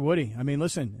 Why would he? I mean,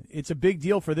 listen, it's a big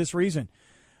deal for this reason.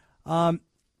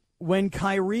 When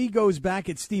Kyrie goes back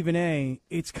at Stephen A.,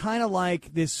 it's kind of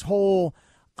like this whole,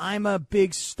 I'm a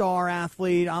big star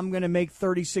athlete, I'm going to make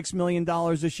 $36 million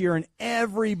this year, and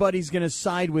everybody's going to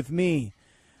side with me.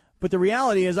 But the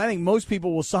reality is, I think most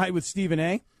people will side with Stephen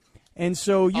A., and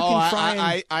so you can try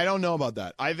and... I don't know about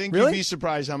that. I think Really? you'd be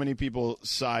surprised how many people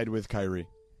side with Kyrie.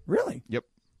 Really? Yep.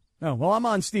 Oh, well, I'm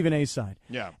on Stephen A.'s side.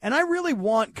 Yeah. And I really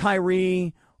want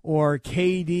Kyrie or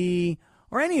KD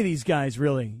or any of these guys,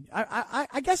 really.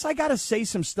 I guess I got to say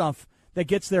some stuff that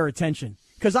gets their attention.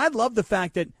 Because I love the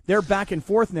fact that they're back and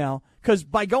forth now. Because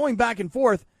by going back and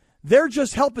forth, they're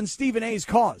just helping Stephen A.'s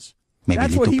cause.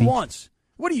 That's what he wants.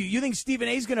 What do you think Stephen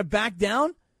A.'s going to back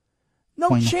down?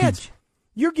 No chance.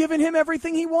 You're giving him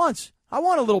everything he wants. I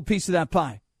want a little piece of that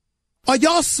pie. Are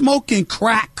y'all smoking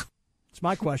crack? It's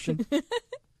my question.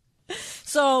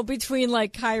 So between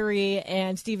like Kyrie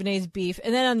and Stephen A.'s beef,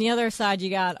 and then on the other side you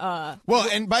got Well,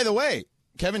 and by the way,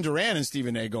 Kevin Durant and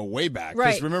Stephen A. go way back. Right.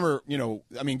 Because remember,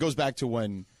 it goes back to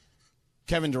when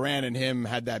Kevin Durant and him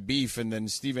had that beef, and then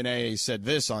Stephen A. said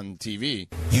this on TV.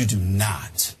 You do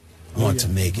not want to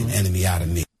make an enemy out of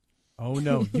me. Oh,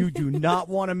 no, you do not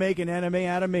want to make an enemy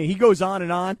out of me. He goes on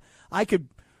and on.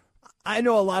 I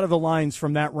know a lot of the lines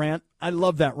from that rant. I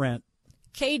love that rant.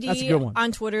 KD That's a good one.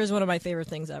 on Twitter is one of my favorite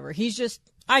things ever.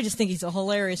 I just think he's a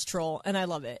hilarious troll, and I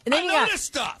love it. And then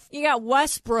you got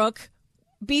Westbrook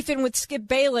beefing with Skip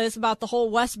Bayless about the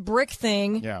whole West Brick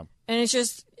thing. Yeah. And it's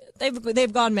just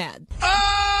they've gone mad.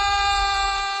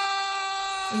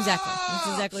 Exactly. That's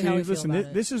exactly how we feel about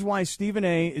it. This is why Stephen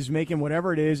A. is making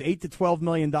whatever it is, $8 to $12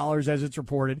 million as it's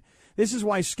reported. This is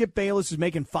why Skip Bayless is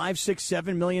making $5, $6,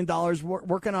 $7 million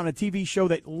working on a TV show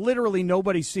that literally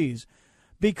nobody sees,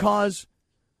 because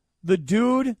the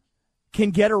dude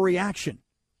can get a reaction.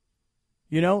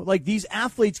 Like these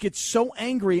athletes get so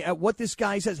angry at what this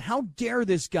guy says. How dare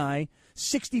this guy,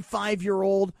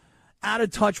 65-year-old,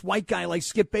 out-of-touch white guy like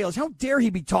Skip Bayless, how dare he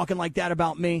be talking like that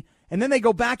about me? And then they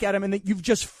go back at him, and you've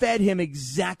just fed him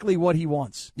exactly what he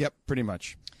wants. Yep, pretty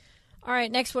much. All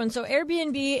right, next one. So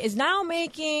Airbnb is now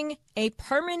making a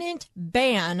permanent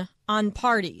ban on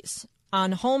parties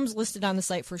on homes listed on the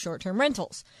site for short-term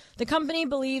rentals. The company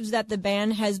believes that the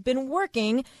ban has been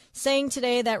working, saying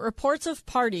today that reports of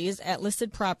parties at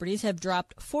listed properties have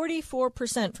dropped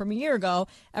 44% from a year ago,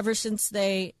 ever since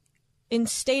they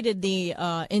instated the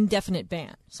indefinite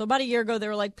ban. So about a year ago, they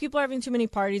were like, people are having too many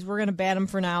parties. We're going to ban them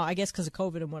for now, I guess because of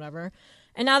COVID and whatever.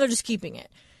 And now they're just keeping it.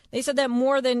 They said that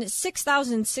more than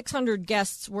 6,600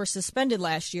 guests were suspended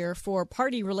last year for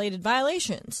party-related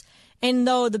violations. And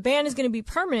though the ban is going to be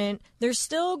permanent, they're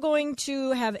still going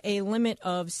to have a limit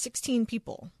of 16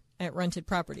 people at rented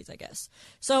properties, I guess.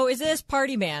 So is this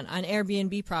party ban on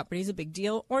Airbnb properties a big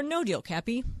deal or no deal,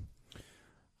 Cappy?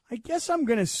 I guess I'm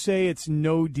going to say it's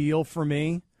no deal for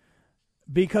me,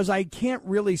 because I can't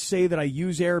really say that I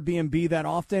use Airbnb that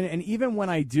often. And even when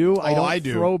I do, I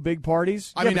don't throw big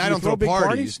parties. I don't throw big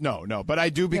parties. No. But I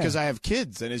do because I have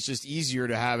kids, and it's just easier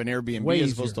to have an Airbnb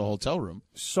as opposed to a hotel room.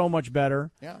 So much better.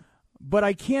 Yeah. But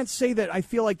I can't say that I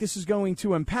feel like this is going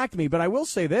to impact me. But I will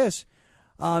say this.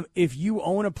 If you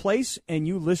own a place and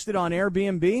you list it on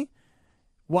Airbnb,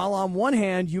 while on one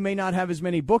hand you may not have as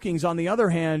many bookings, on the other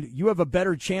hand, you have a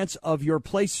better chance of your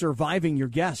place surviving your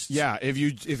guests. Yeah, if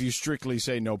you strictly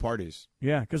say no parties.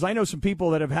 Yeah, because I know some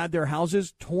people that have had their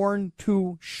houses torn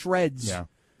to shreds.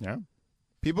 Yeah.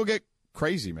 People get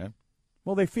crazy, man.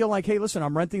 Well, they feel like, hey, listen,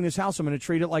 I'm renting this house. I'm going to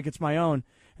treat it like it's my own.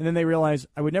 And then they realize,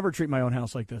 I would never treat my own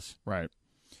house like this. Right.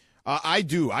 I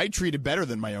do. I treat it better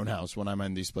than my own house when I'm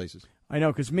in these places. I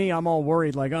know, because I'm all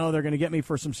worried, like, oh, they're going to get me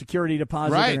for some security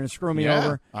deposit. Right. They're going to screw me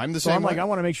over. I'm the so same I'm way. like, I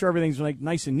want to make sure everything's like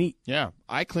nice and neat. Yeah.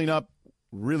 I clean up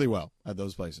really well at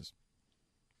those places.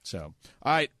 So,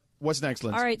 all right. What's next,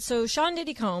 Lindsay? All right, so Sean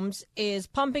Diddy Combs is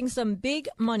pumping some big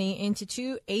money into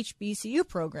 2 HBCU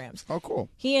programs. Oh, cool.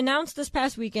 He announced this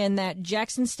past weekend that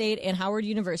Jackson State and Howard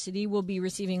University will be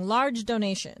receiving large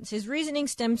donations. His reasoning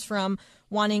stems from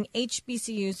wanting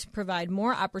HBCUs to provide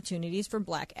more opportunities for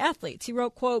black athletes. He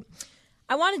wrote, quote,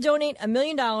 I want to donate $1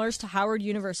 million to Howard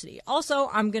University. Also,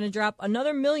 I'm going to drop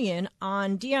another $1 million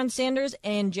on Deion Sanders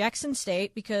and Jackson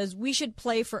State because we should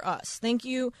play for us. Thank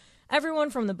you, everyone,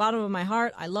 from the bottom of my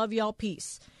heart. I love y'all.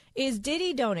 Peace. Is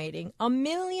Diddy donating $1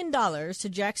 million to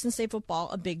Jackson State football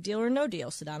a big deal or no deal,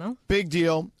 Sedano? Big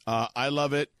deal. I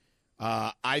love it.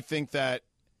 I think that,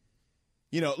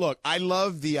 look, I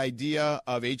love the idea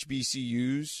of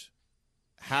HBCUs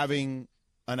having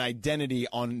an identity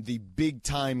on the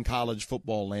big-time college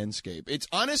football landscape. It's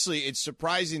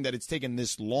surprising that it's taken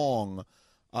this long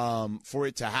for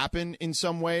it to happen in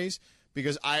some ways,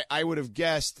 because I would have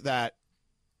guessed that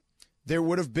there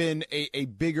would have been a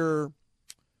bigger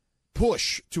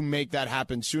push to make that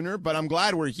happen sooner, but I'm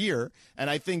glad we're here, and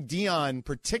I think Deion,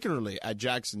 particularly at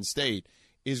Jackson State,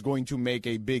 is going to make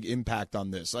a big impact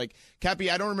on this. Like, Cappy,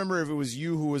 I don't remember if it was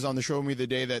you who was on the show with me the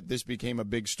day that this became a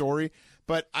big story,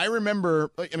 but I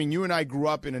remember, you and I grew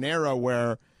up in an era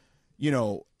where,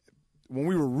 when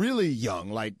we were really young,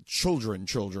 like children,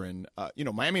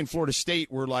 Miami and Florida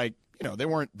State were like, they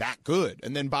weren't that good.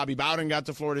 And then Bobby Bowden got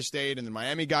to Florida State, and then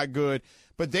Miami got good.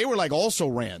 But they were like also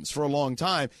rans for a long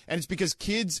time. And it's because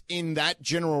kids in that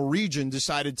general region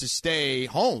decided to stay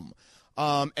home.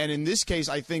 And in this case,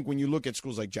 I think when you look at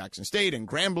schools like Jackson State and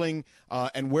Grambling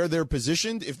and where they're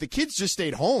positioned, if the kids just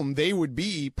stayed home, they would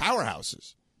be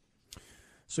powerhouses.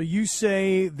 So you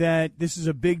say that this is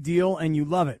a big deal and you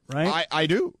love it, right? I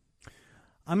do.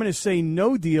 I'm going to say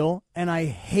no deal, and I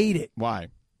hate it. Why?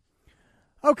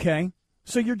 Okay,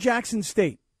 so you're Jackson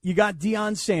State. You got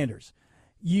Deion Sanders.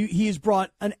 He has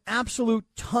brought an absolute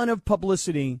ton of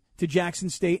publicity to Jackson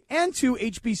State and to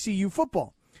HBCU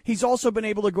football. He's also been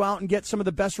able to go out and get some of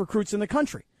the best recruits in the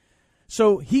country.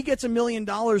 So he gets $1 million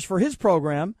for his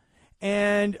program,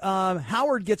 and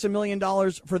Howard gets $1 million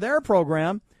for their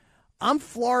program. I'm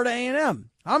Florida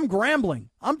A&M. I'm Grambling.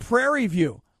 I'm Prairie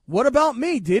View. What about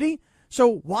me, Diddy?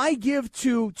 So why give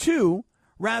to two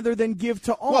rather than give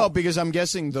to all? Well, because I'm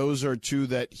guessing those are two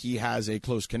that he has a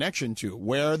close connection to.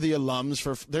 Where are the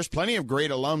alums there's plenty of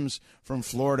great alums from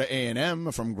Florida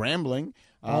A&M, from Grambling.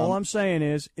 All I'm saying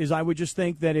is I would just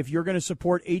think that if you're going to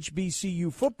support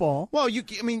HBCU football, well,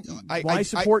 why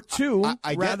support two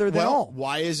rather than all?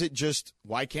 Why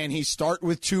can't he start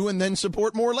with two and then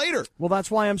support more later? Well,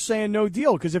 that's why I'm saying no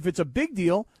deal, because if it's a big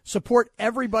deal, support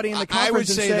everybody in the conference. I would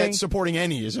say that supporting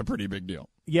any is a pretty big deal.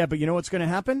 Yeah, but you know what's going to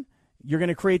happen? You're going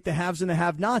to create the haves and the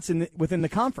have-nots within the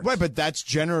conference. Right, but that's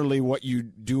generally what you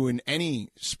do in any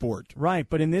sport. Right,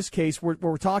 but in this case, what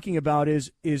we're talking about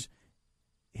is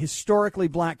historically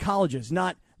black colleges,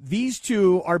 not these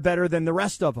two are better than the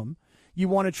rest of them. You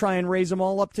want to try and raise them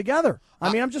all up together.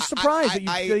 I'm just surprised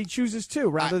that he chooses two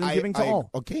rather than giving to all.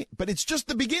 Okay, but it's just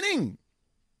the beginning.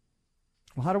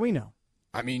 Well, how do we know?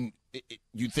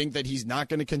 You think that he's not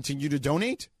going to continue to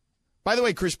donate? By the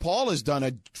way, Chris Paul has done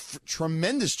a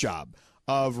tremendous job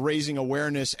of raising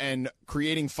awareness and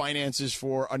creating finances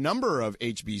for a number of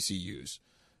HBCUs.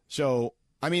 So,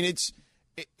 it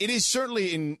is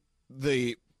certainly in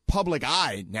the public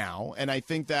eye now, and I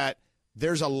think that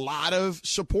there's a lot of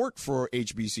support for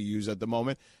HBCUs at the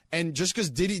moment. And just because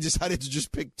Diddy decided to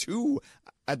just pick two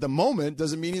at the moment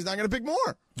doesn't mean he's not going to pick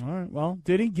more. All right, well,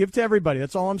 Diddy, give to everybody.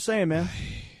 That's all I'm saying, man.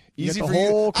 Easy for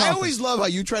you. I always love how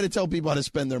you try to tell people how to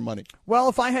spend their money. Well,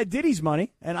 if I had Diddy's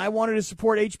money and I wanted to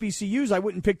support HBCUs, I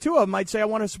wouldn't pick two of them. I'd say I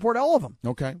want to support all of them.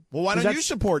 Okay. Well, why don't you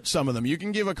support some of them? You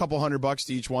can give a couple $100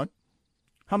 to each one.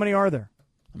 How many are there?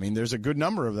 There's a good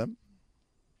number of them.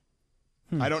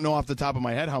 I don't know off the top of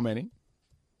my head how many.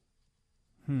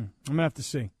 I'm going to have to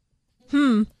see.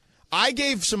 I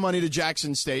gave some money to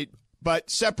Jackson State, but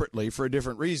separately for a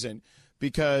different reason, not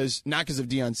because of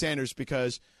Deion Sanders,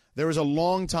 because there was a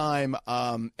long-time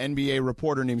NBA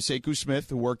reporter named Sekou Smith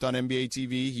who worked on NBA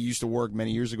TV. He used to work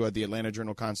many years ago at the Atlanta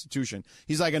Journal-Constitution.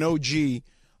 He's like an OG,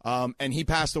 and he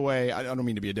passed away. I don't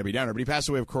mean to be a Debbie Downer, but he passed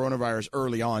away of coronavirus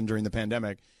early on during the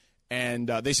pandemic, and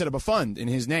they set up a fund in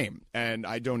his name, and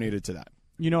I donated to that.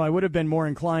 I would have been more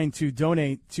inclined to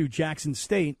donate to Jackson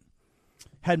State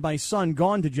had my son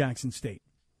gone to Jackson State.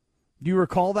 Do you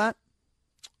recall that?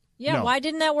 Yeah, No. Why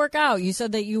didn't that work out? You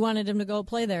said that you wanted him to go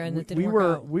play there, and it didn't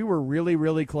work out. We were really,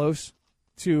 really close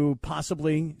to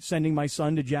possibly sending my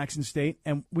son to Jackson State,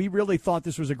 and we really thought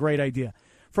this was a great idea.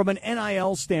 From an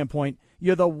NIL standpoint,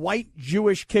 you're the white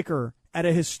Jewish kicker at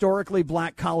a historically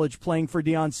black college playing for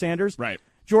Deion Sanders. Right.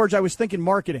 George, I was thinking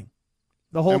marketing.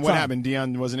 the whole And what time. happened?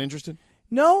 Deion wasn't interested?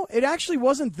 No, it actually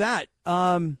wasn't that.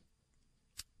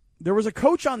 There was a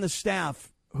coach on the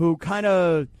staff who kind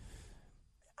of,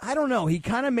 I don't know, he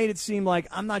kind of made it seem like,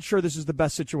 I'm not sure this is the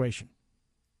best situation.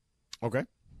 Okay.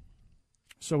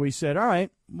 So we said, all right,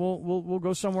 we'll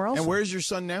go somewhere else. And where's your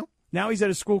son now? Now he's at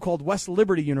a school called West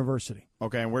Liberty University.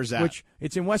 Okay, and where's that? Which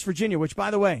it's in West Virginia, which,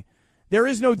 by the way, there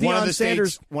is no Deion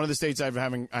Sanders. One of the states I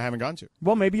haven't gone to.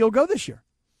 Well, maybe you'll go this year.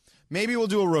 Maybe we'll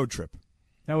do a road trip.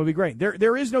 That would be great.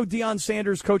 There is no Deion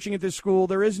Sanders coaching at this school.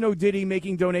 There is no Diddy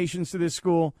making donations to this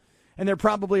school. And there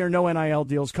probably are no NIL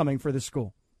deals coming for this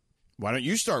school. Why don't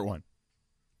you start one?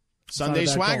 Sunday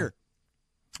swagger.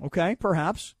 Okay,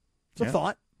 perhaps. It's a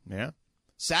thought. Yeah.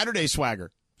 Saturday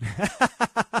swagger.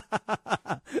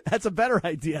 That's a better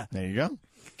idea. There you go.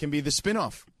 Can be the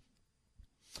spinoff.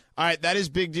 All right, that is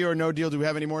big deal or no deal. Do we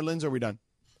have any more, Linz, or are we done?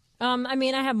 I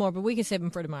mean, I have more, but we can save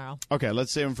them for tomorrow. Okay,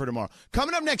 let's save them for tomorrow.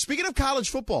 Coming up next, speaking of college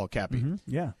football, Cappy.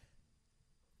 Yeah.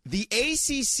 The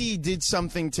ACC did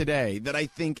something today that I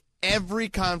think every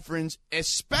conference,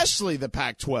 especially the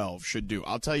Pac-12, should do.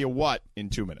 I'll tell you what in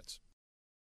 2 minutes.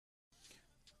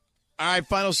 All right,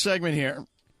 final segment here.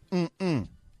 Is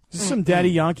this some Daddy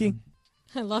Yankee?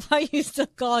 I love how you still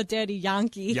call it Daddy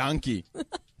Yankee. Yankee.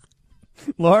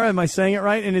 Laura, am I saying it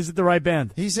right? And is it the right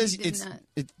band? He says it's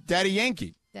Daddy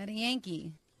Yankee. Daddy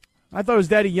Yankee. I thought it was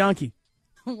Daddy Yankee.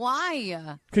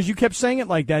 Why? Because you kept saying it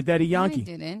like that, Daddy Yankee. I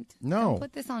didn't. No. Don't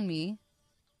put this on me.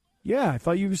 Yeah, I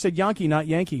thought you said Yankee, not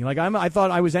Yankee. Like I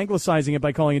thought I was anglicizing it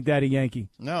by calling it Daddy Yankee.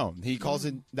 No, he calls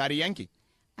it Daddy Yankee.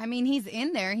 I mean, he's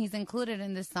in there. He's included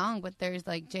in the song, but there's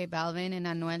like J Balvin and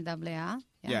Anuel AA.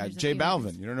 Yeah, there's a J few Balvin.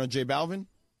 others. You don't know J Balvin?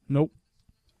 Nope.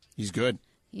 He's good.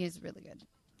 He is really good.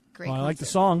 Great. Well, I like the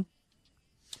concert. song.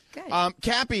 Good.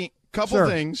 Cappy, couple Sure.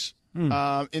 things in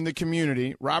the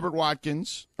community. Robert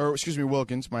Wilkins,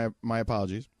 my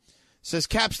apologies, says,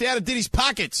 Cap, stay out of Diddy's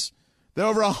pockets. There are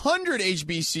over 100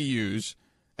 HBCUs,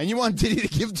 and you want Diddy to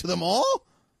give to them all?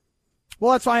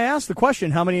 Well, that's why I asked the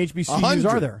question, how many HBCUs 100.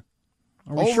 are there?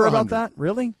 Are we Over sure about 100. that?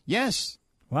 Really? Yes.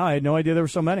 Wow, I had no idea there were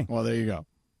so many. Well, there you go.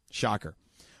 Shocker.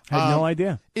 I had no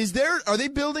idea. Are they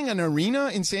building an arena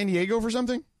in San Diego for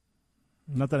something?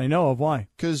 Not that I know of. Why?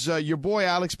 Because your boy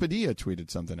Alex Padilla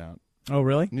tweeted something out. Oh,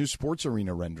 really? New sports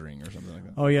arena rendering or something like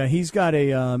that. Oh, yeah. He's got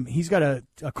a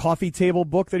coffee table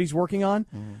book that he's working on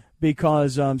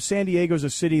because San Diego's a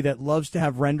city that loves to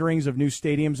have renderings of new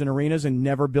stadiums and arenas and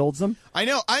never builds them. I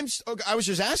know. I was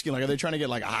just asking, like, are they trying to get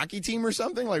like a hockey team or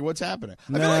something? Like, what's happening?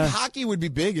 I feel like hockey would be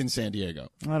big in San Diego.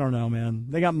 I don't know, man.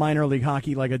 They got minor league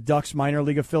hockey, like a Ducks minor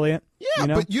league affiliate. Yeah, you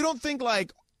know? but you don't think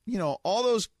like all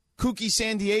those kooky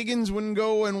San Diegans wouldn't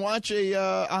go and watch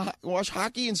watch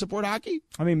hockey and support hockey?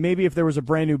 I mean, maybe if there was a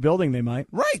brand new building, they might.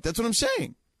 Right. That's what I'm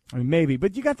saying. I mean, maybe.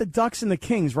 But you got the Ducks and the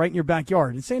Kings right in your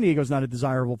backyard. And San Diego's not a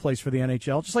desirable place for the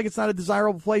NHL, just like it's not a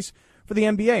desirable place for the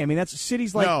NBA. I mean, that's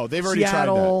cities like No, they've already tried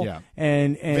Seattle that, yeah.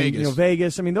 and Vegas.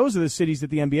 Vegas. I mean, those are the cities that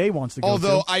the NBA wants to go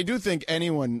Although to. I do think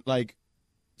anyone like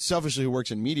selfishly who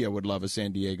works in media would love a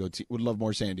San Diego would love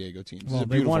more San Diego teams. It's a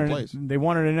beautiful place. They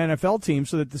wanted an NFL team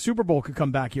so that the Super Bowl could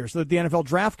come back here, so that the NFL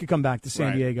draft could come back to San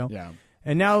Right. Diego. Yeah.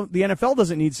 And now the NFL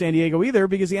doesn't need San Diego either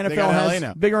because the NFL got LA has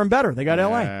now. bigger and better. They got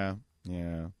LA.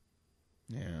 Yeah.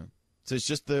 So it's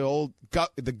just the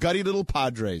gutty little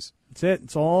Padres. That's it.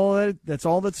 That's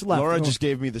all that's left. Laura just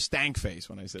gave me the stank face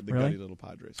when I said the Really? gutty little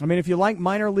Padres. I mean, if you like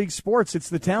minor league sports, it's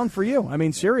the town for you. I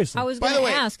mean, seriously. I was By going the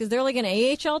to way- ask, is there like an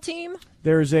AHL team?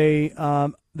 There's a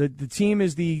the team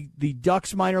is the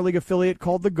Ducks minor league affiliate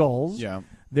called the Gulls. Yeah.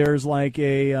 There's like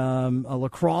a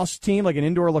lacrosse team, like an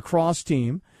indoor lacrosse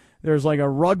team. There's like a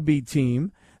rugby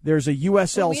team. There's a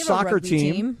USL we have a soccer rugby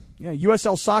team. team. Yeah,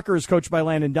 USL soccer is coached by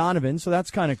Landon Donovan, so that's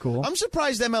kind of cool. I'm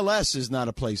surprised MLS is not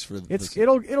a place for this.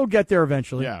 It'll get there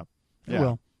eventually. Yeah. It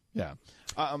will. Yeah.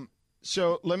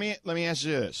 So let me ask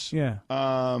you this. Yeah.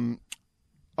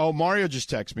 Mario just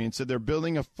texted me and said they're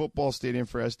building a football stadium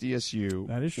for SDSU.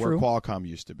 That is where true. Qualcomm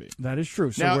used to be. That is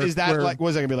true. So Now, we're- is that we're- like, what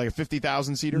is that going to be, like a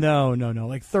 50,000 seater? No,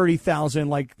 like 30,000,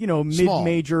 like, Small.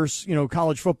 mid-majors,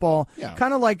 college football. Yeah.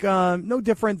 Kind of like no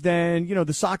different than,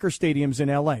 the soccer stadiums in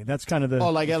LA. That's kind of the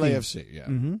Oh, like the theme. LAFC, yeah.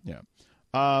 Mm-hmm. Yeah.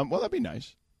 Well, that'd be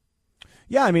nice.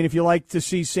 Yeah, I mean, if you like to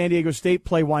see San Diego State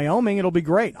play Wyoming, it'll be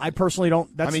great. I personally don't.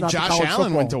 That's not the Josh college Allen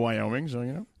football. went to Wyoming,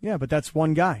 so, Yeah, but that's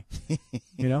one guy.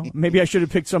 Maybe I should have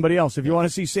picked somebody else. If you want to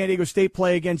see San Diego State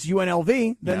play against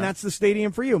UNLV, then Yeah. that's the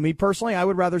stadium for you. Me personally, I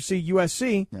would rather see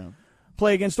USC Yeah.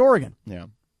 play against Oregon. Yeah.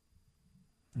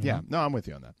 Yeah. No, I'm with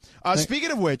you on that.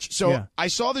 Speaking of which, so Yeah. I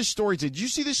saw this story. Did you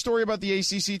see this story about the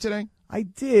ACC today? I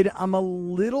did. I'm a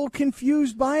little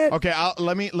confused by it. Okay,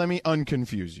 let me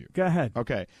unconfuse you. Go ahead.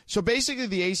 Okay. So basically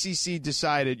the ACC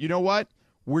decided, you know what?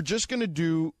 we're just going to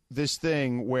do this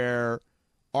thing where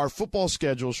our football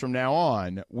schedules from now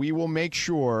on, we will make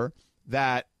sure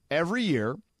that every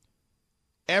year,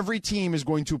 every team is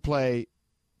going to play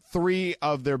 3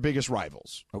 of their biggest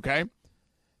rivals, okay?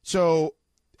 So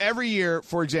every year,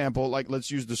 for example, like let's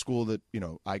use the school that,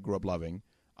 I grew up loving,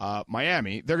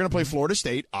 Miami. They're going to play Florida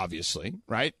State, obviously,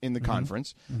 right, in the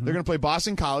conference. They're going to play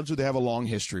Boston College, who they have a long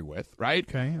history with, right?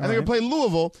 Okay, and they're going to play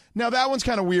Louisville. Now, that one's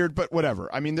kind of weird, but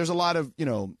whatever. I mean, there's a lot of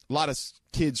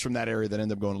kids from that area that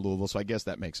end up going to Louisville, so I guess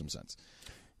that makes some sense.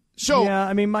 So yeah,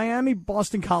 I mean, Miami,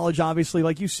 Boston College, obviously,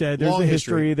 like you said, there's long the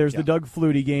history. There's yeah. the Doug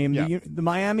Flutie game. Yeah. The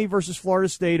Miami versus Florida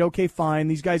State, okay, fine.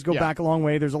 These guys go Yeah. back a long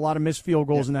way. There's a lot of missed field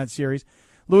goals in that series.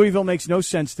 Louisville makes no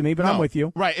sense to me, but I'm with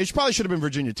you. Right. It probably should have been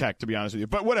Virginia Tech, to be honest with you.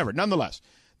 But whatever. Nonetheless,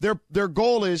 their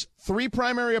goal is 3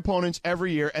 primary opponents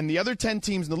every year, and the other 10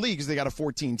 teams in the league, because they got a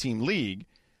 14-team league,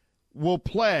 will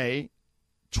play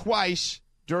twice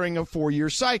during a 4-year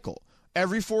cycle.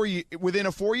 Within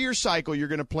a 4-year cycle, you're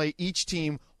going to play each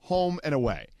team home and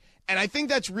away. And I think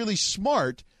that's really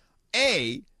smart,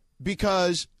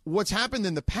 because what's happened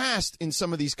in the past in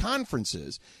some of these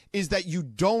conferences is that you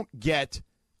don't get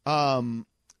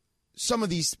some of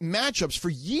these matchups for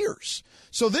years.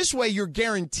 So this way you're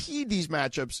guaranteed these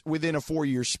matchups within a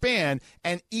 4-year span,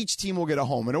 and each team will get a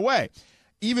home and away,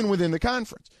 even within the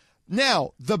conference.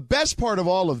 Now, the best part of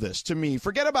all of this, to me,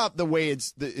 forget about the way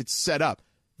it's set up.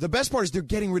 The best part is they're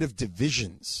getting rid of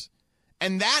divisions.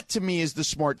 And that, to me, is the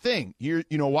smart thing. You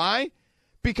know why?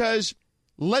 Because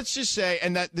let's just say,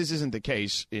 and that this isn't the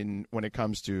case when it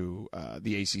comes to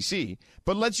the ACC,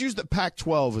 but let's use the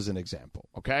Pac-12 as an example,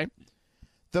 okay?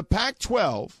 The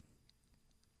Pac-12,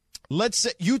 let's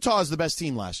say Utah is the best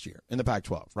team last year in the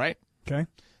Pac-12, right? Okay.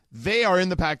 They are in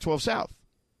the Pac-12 South.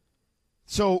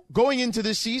 So going into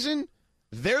this season,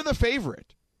 they're the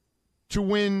favorite to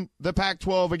win the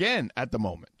Pac-12 again at the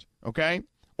moment, okay?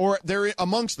 Or they're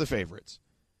amongst the favorites.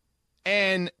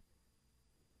 And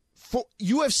for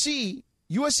USC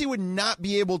would not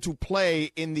be able to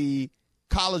play in the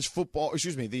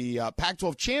the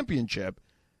Pac-12 championship,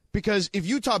 because if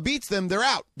Utah beats them, they're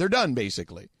out. They're done,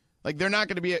 basically. Like, they're not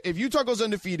going to be – if Utah goes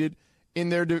undefeated in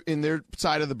their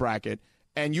side of the bracket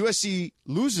and USC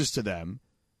loses to them,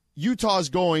 Utah's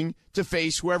going to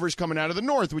face whoever's coming out of the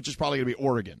north, which is probably going to be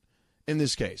Oregon in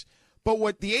this case. But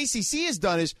what the ACC has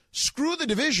done is screw the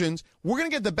divisions. We're going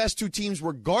to get the best 2 teams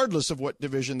regardless of what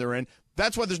division they're in.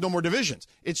 That's why there's no more divisions.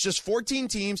 It's just 14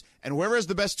 teams, and whoever has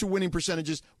the best 2 winning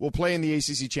percentages will play in the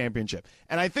ACC championship.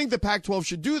 And I think the Pac-12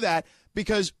 should do that,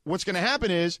 because what's going to happen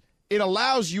is it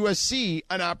allows USC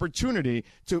an opportunity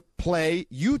to play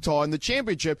Utah in the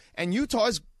championship, and Utah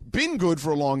has been good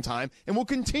for a long time and will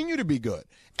continue to be good.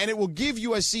 And it will give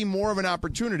USC more of an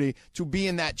opportunity to be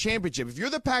in that championship. If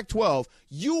you're the Pac-12,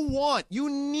 you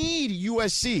need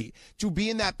USC to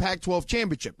be in that Pac-12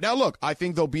 championship. Now, look, I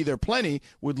think they'll be there plenty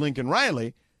with Lincoln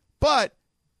Riley, but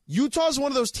Utah's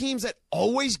one of those teams that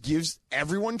always gives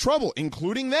everyone trouble,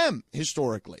 including them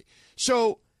historically.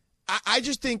 So I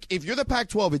just think if you're the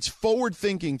Pac-12, it's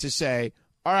forward-thinking to say,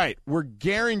 all right, we're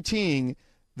guaranteeing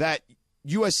that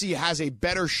USC has a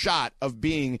better shot of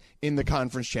being in the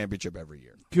conference championship every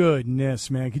year.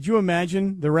 Goodness, man. Could you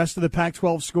imagine the rest of the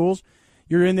Pac-12 schools?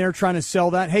 You're in there trying to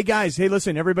sell that. Hey, guys,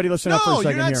 listen, everybody listen up for a second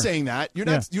here. No, you're not saying that. You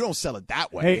don't sell it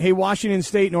that way. Hey, Washington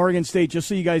State and Oregon State, just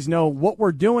so you guys know, what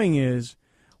we're doing is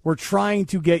we're trying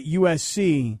to get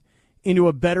USC into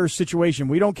a better situation.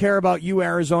 We don't care about you,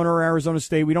 Arizona or Arizona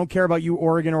State. We don't care about you,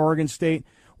 Oregon or Oregon State.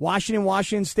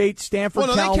 Washington State, Stanford,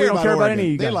 Cal, we don't care about any of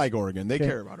you guys. They like Oregon. They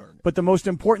care about Oregon. But the most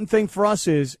important thing for us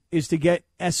is to get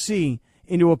SC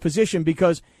into a position,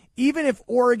 because even if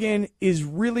Oregon is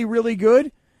really, really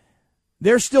good,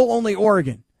 they're still only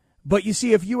Oregon. But you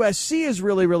see, if USC is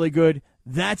really, really good,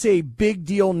 that's a big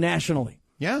deal nationally.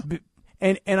 Yeah.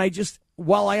 And I just,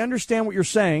 while I understand what you're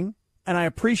saying, and I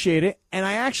appreciate it, and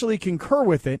I actually concur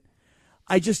with it,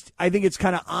 I think it's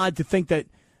kind of odd to think that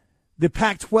the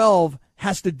Pac-12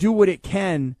 has to do what it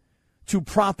can to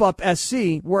prop up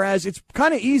SC, whereas it's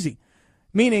kind of easy.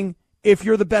 Meaning, if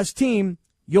you're the best team,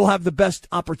 you'll have the best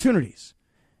opportunities.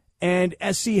 And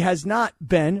SC has not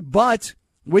been, but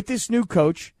with this new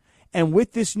coach and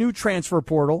with this new transfer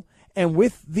portal and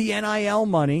with the NIL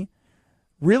money,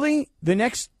 really, the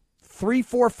next 3,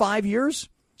 4, 5 years,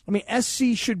 I mean,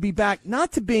 SC should be back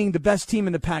not to being the best team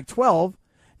in the Pac-12,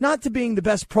 not to being the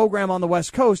best program on the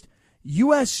West Coast.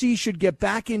 USC should get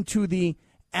back into the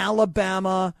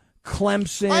Alabama,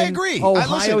 Clemson, I agree.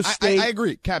 Ohio State. I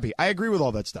agree, Cappy. I agree with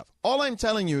all that stuff. All I'm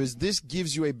telling you is this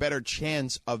gives you a better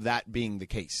chance of that being the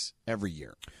case every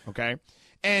year, okay?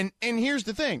 And here's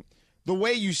the thing. The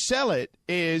way you sell it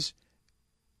is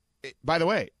by the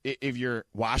way, if you're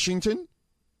Washington,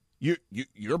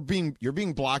 you're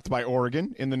being blocked by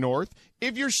Oregon in the North.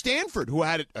 If you're Stanford, who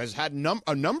has had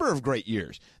a number of great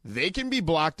years, they can be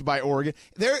blocked by Oregon.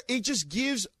 It just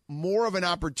gives more of an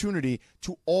opportunity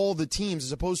to all the teams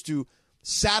as opposed to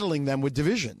saddling them with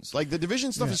divisions. Like, the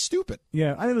division stuff is stupid.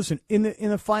 Yeah, I mean, listen, in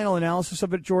the final analysis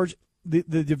of it, George, the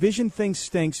division thing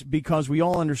stinks because we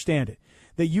all understand it.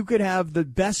 That you could have the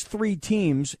best 3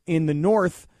 teams in the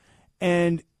North,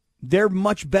 and they're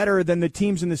much better than the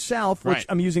teams in the South, which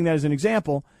I'm using that as an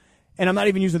example, and I'm not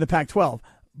even using the Pac-12.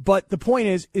 But the point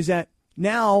is that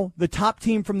now the top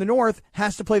team from the North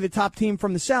has to play the top team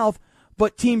from the South,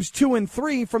 but teams 2 and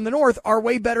 3 from the North are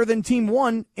way better than team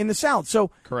 1 in the South.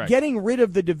 So getting rid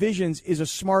of the divisions is a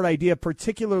smart idea,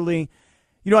 particularly,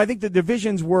 I think the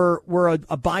divisions were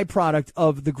a byproduct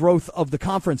of the growth of the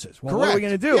conferences. Well, what are we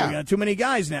going to do? Yeah. We got too many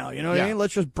guys now. You know what I mean?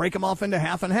 Let's just break them off into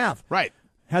half and half. Right.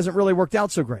 Hasn't really worked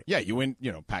out so great. Yeah, you win,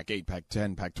 Pac-8,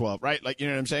 Pac-10, Pac-12, right? Like, you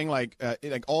know what I'm saying? Like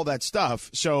all that stuff.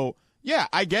 So, yeah,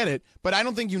 I get it, but I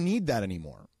don't think you need that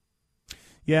anymore.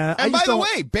 Yeah. And by the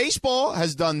way, baseball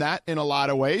has done that in a lot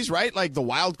of ways, right? Like, the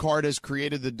wild card has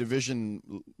created the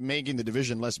division, making the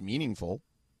division less meaningful.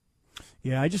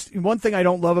 Yeah, one thing I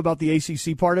don't love about the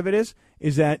ACC part of it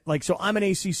is that, like, so I'm an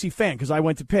ACC fan because I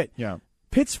went to Pitt. Yeah.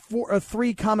 Pitt's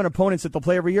 3 common opponents that they'll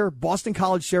play every year: Boston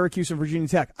College, Syracuse, and Virginia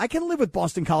Tech. I can live with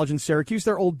Boston College and Syracuse.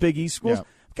 They're old Big East schools. Yeah.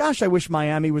 Gosh, I wish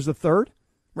Miami was the 3rd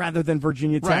rather than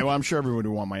Virginia Tech. Right, well, I'm sure everyone would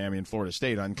want Miami and Florida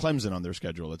State on Clemson on their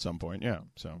schedule at some point. Yeah,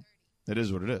 so it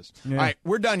is what it is. Yeah. All right,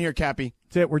 we're done here, Cappy.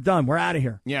 That's it. We're done. We're out of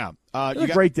here. Yeah. It was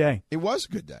a great day. It was a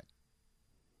good day.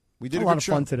 We did a lot of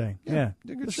fun today. Yeah.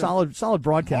 Did a good Solid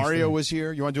broadcast. Mario today. was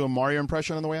here. You want to do a Mario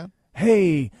impression on the way out?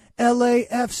 Hey,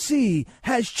 LAFC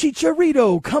has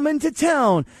Chicharito coming to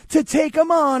town to take him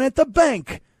on at the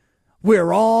bank.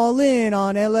 We're all in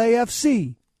on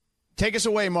LAFC. Take us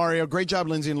away, Mario. Great job,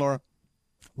 Lindsay and Laura.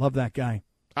 Love that guy.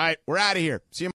 All right, we're out of here. See you.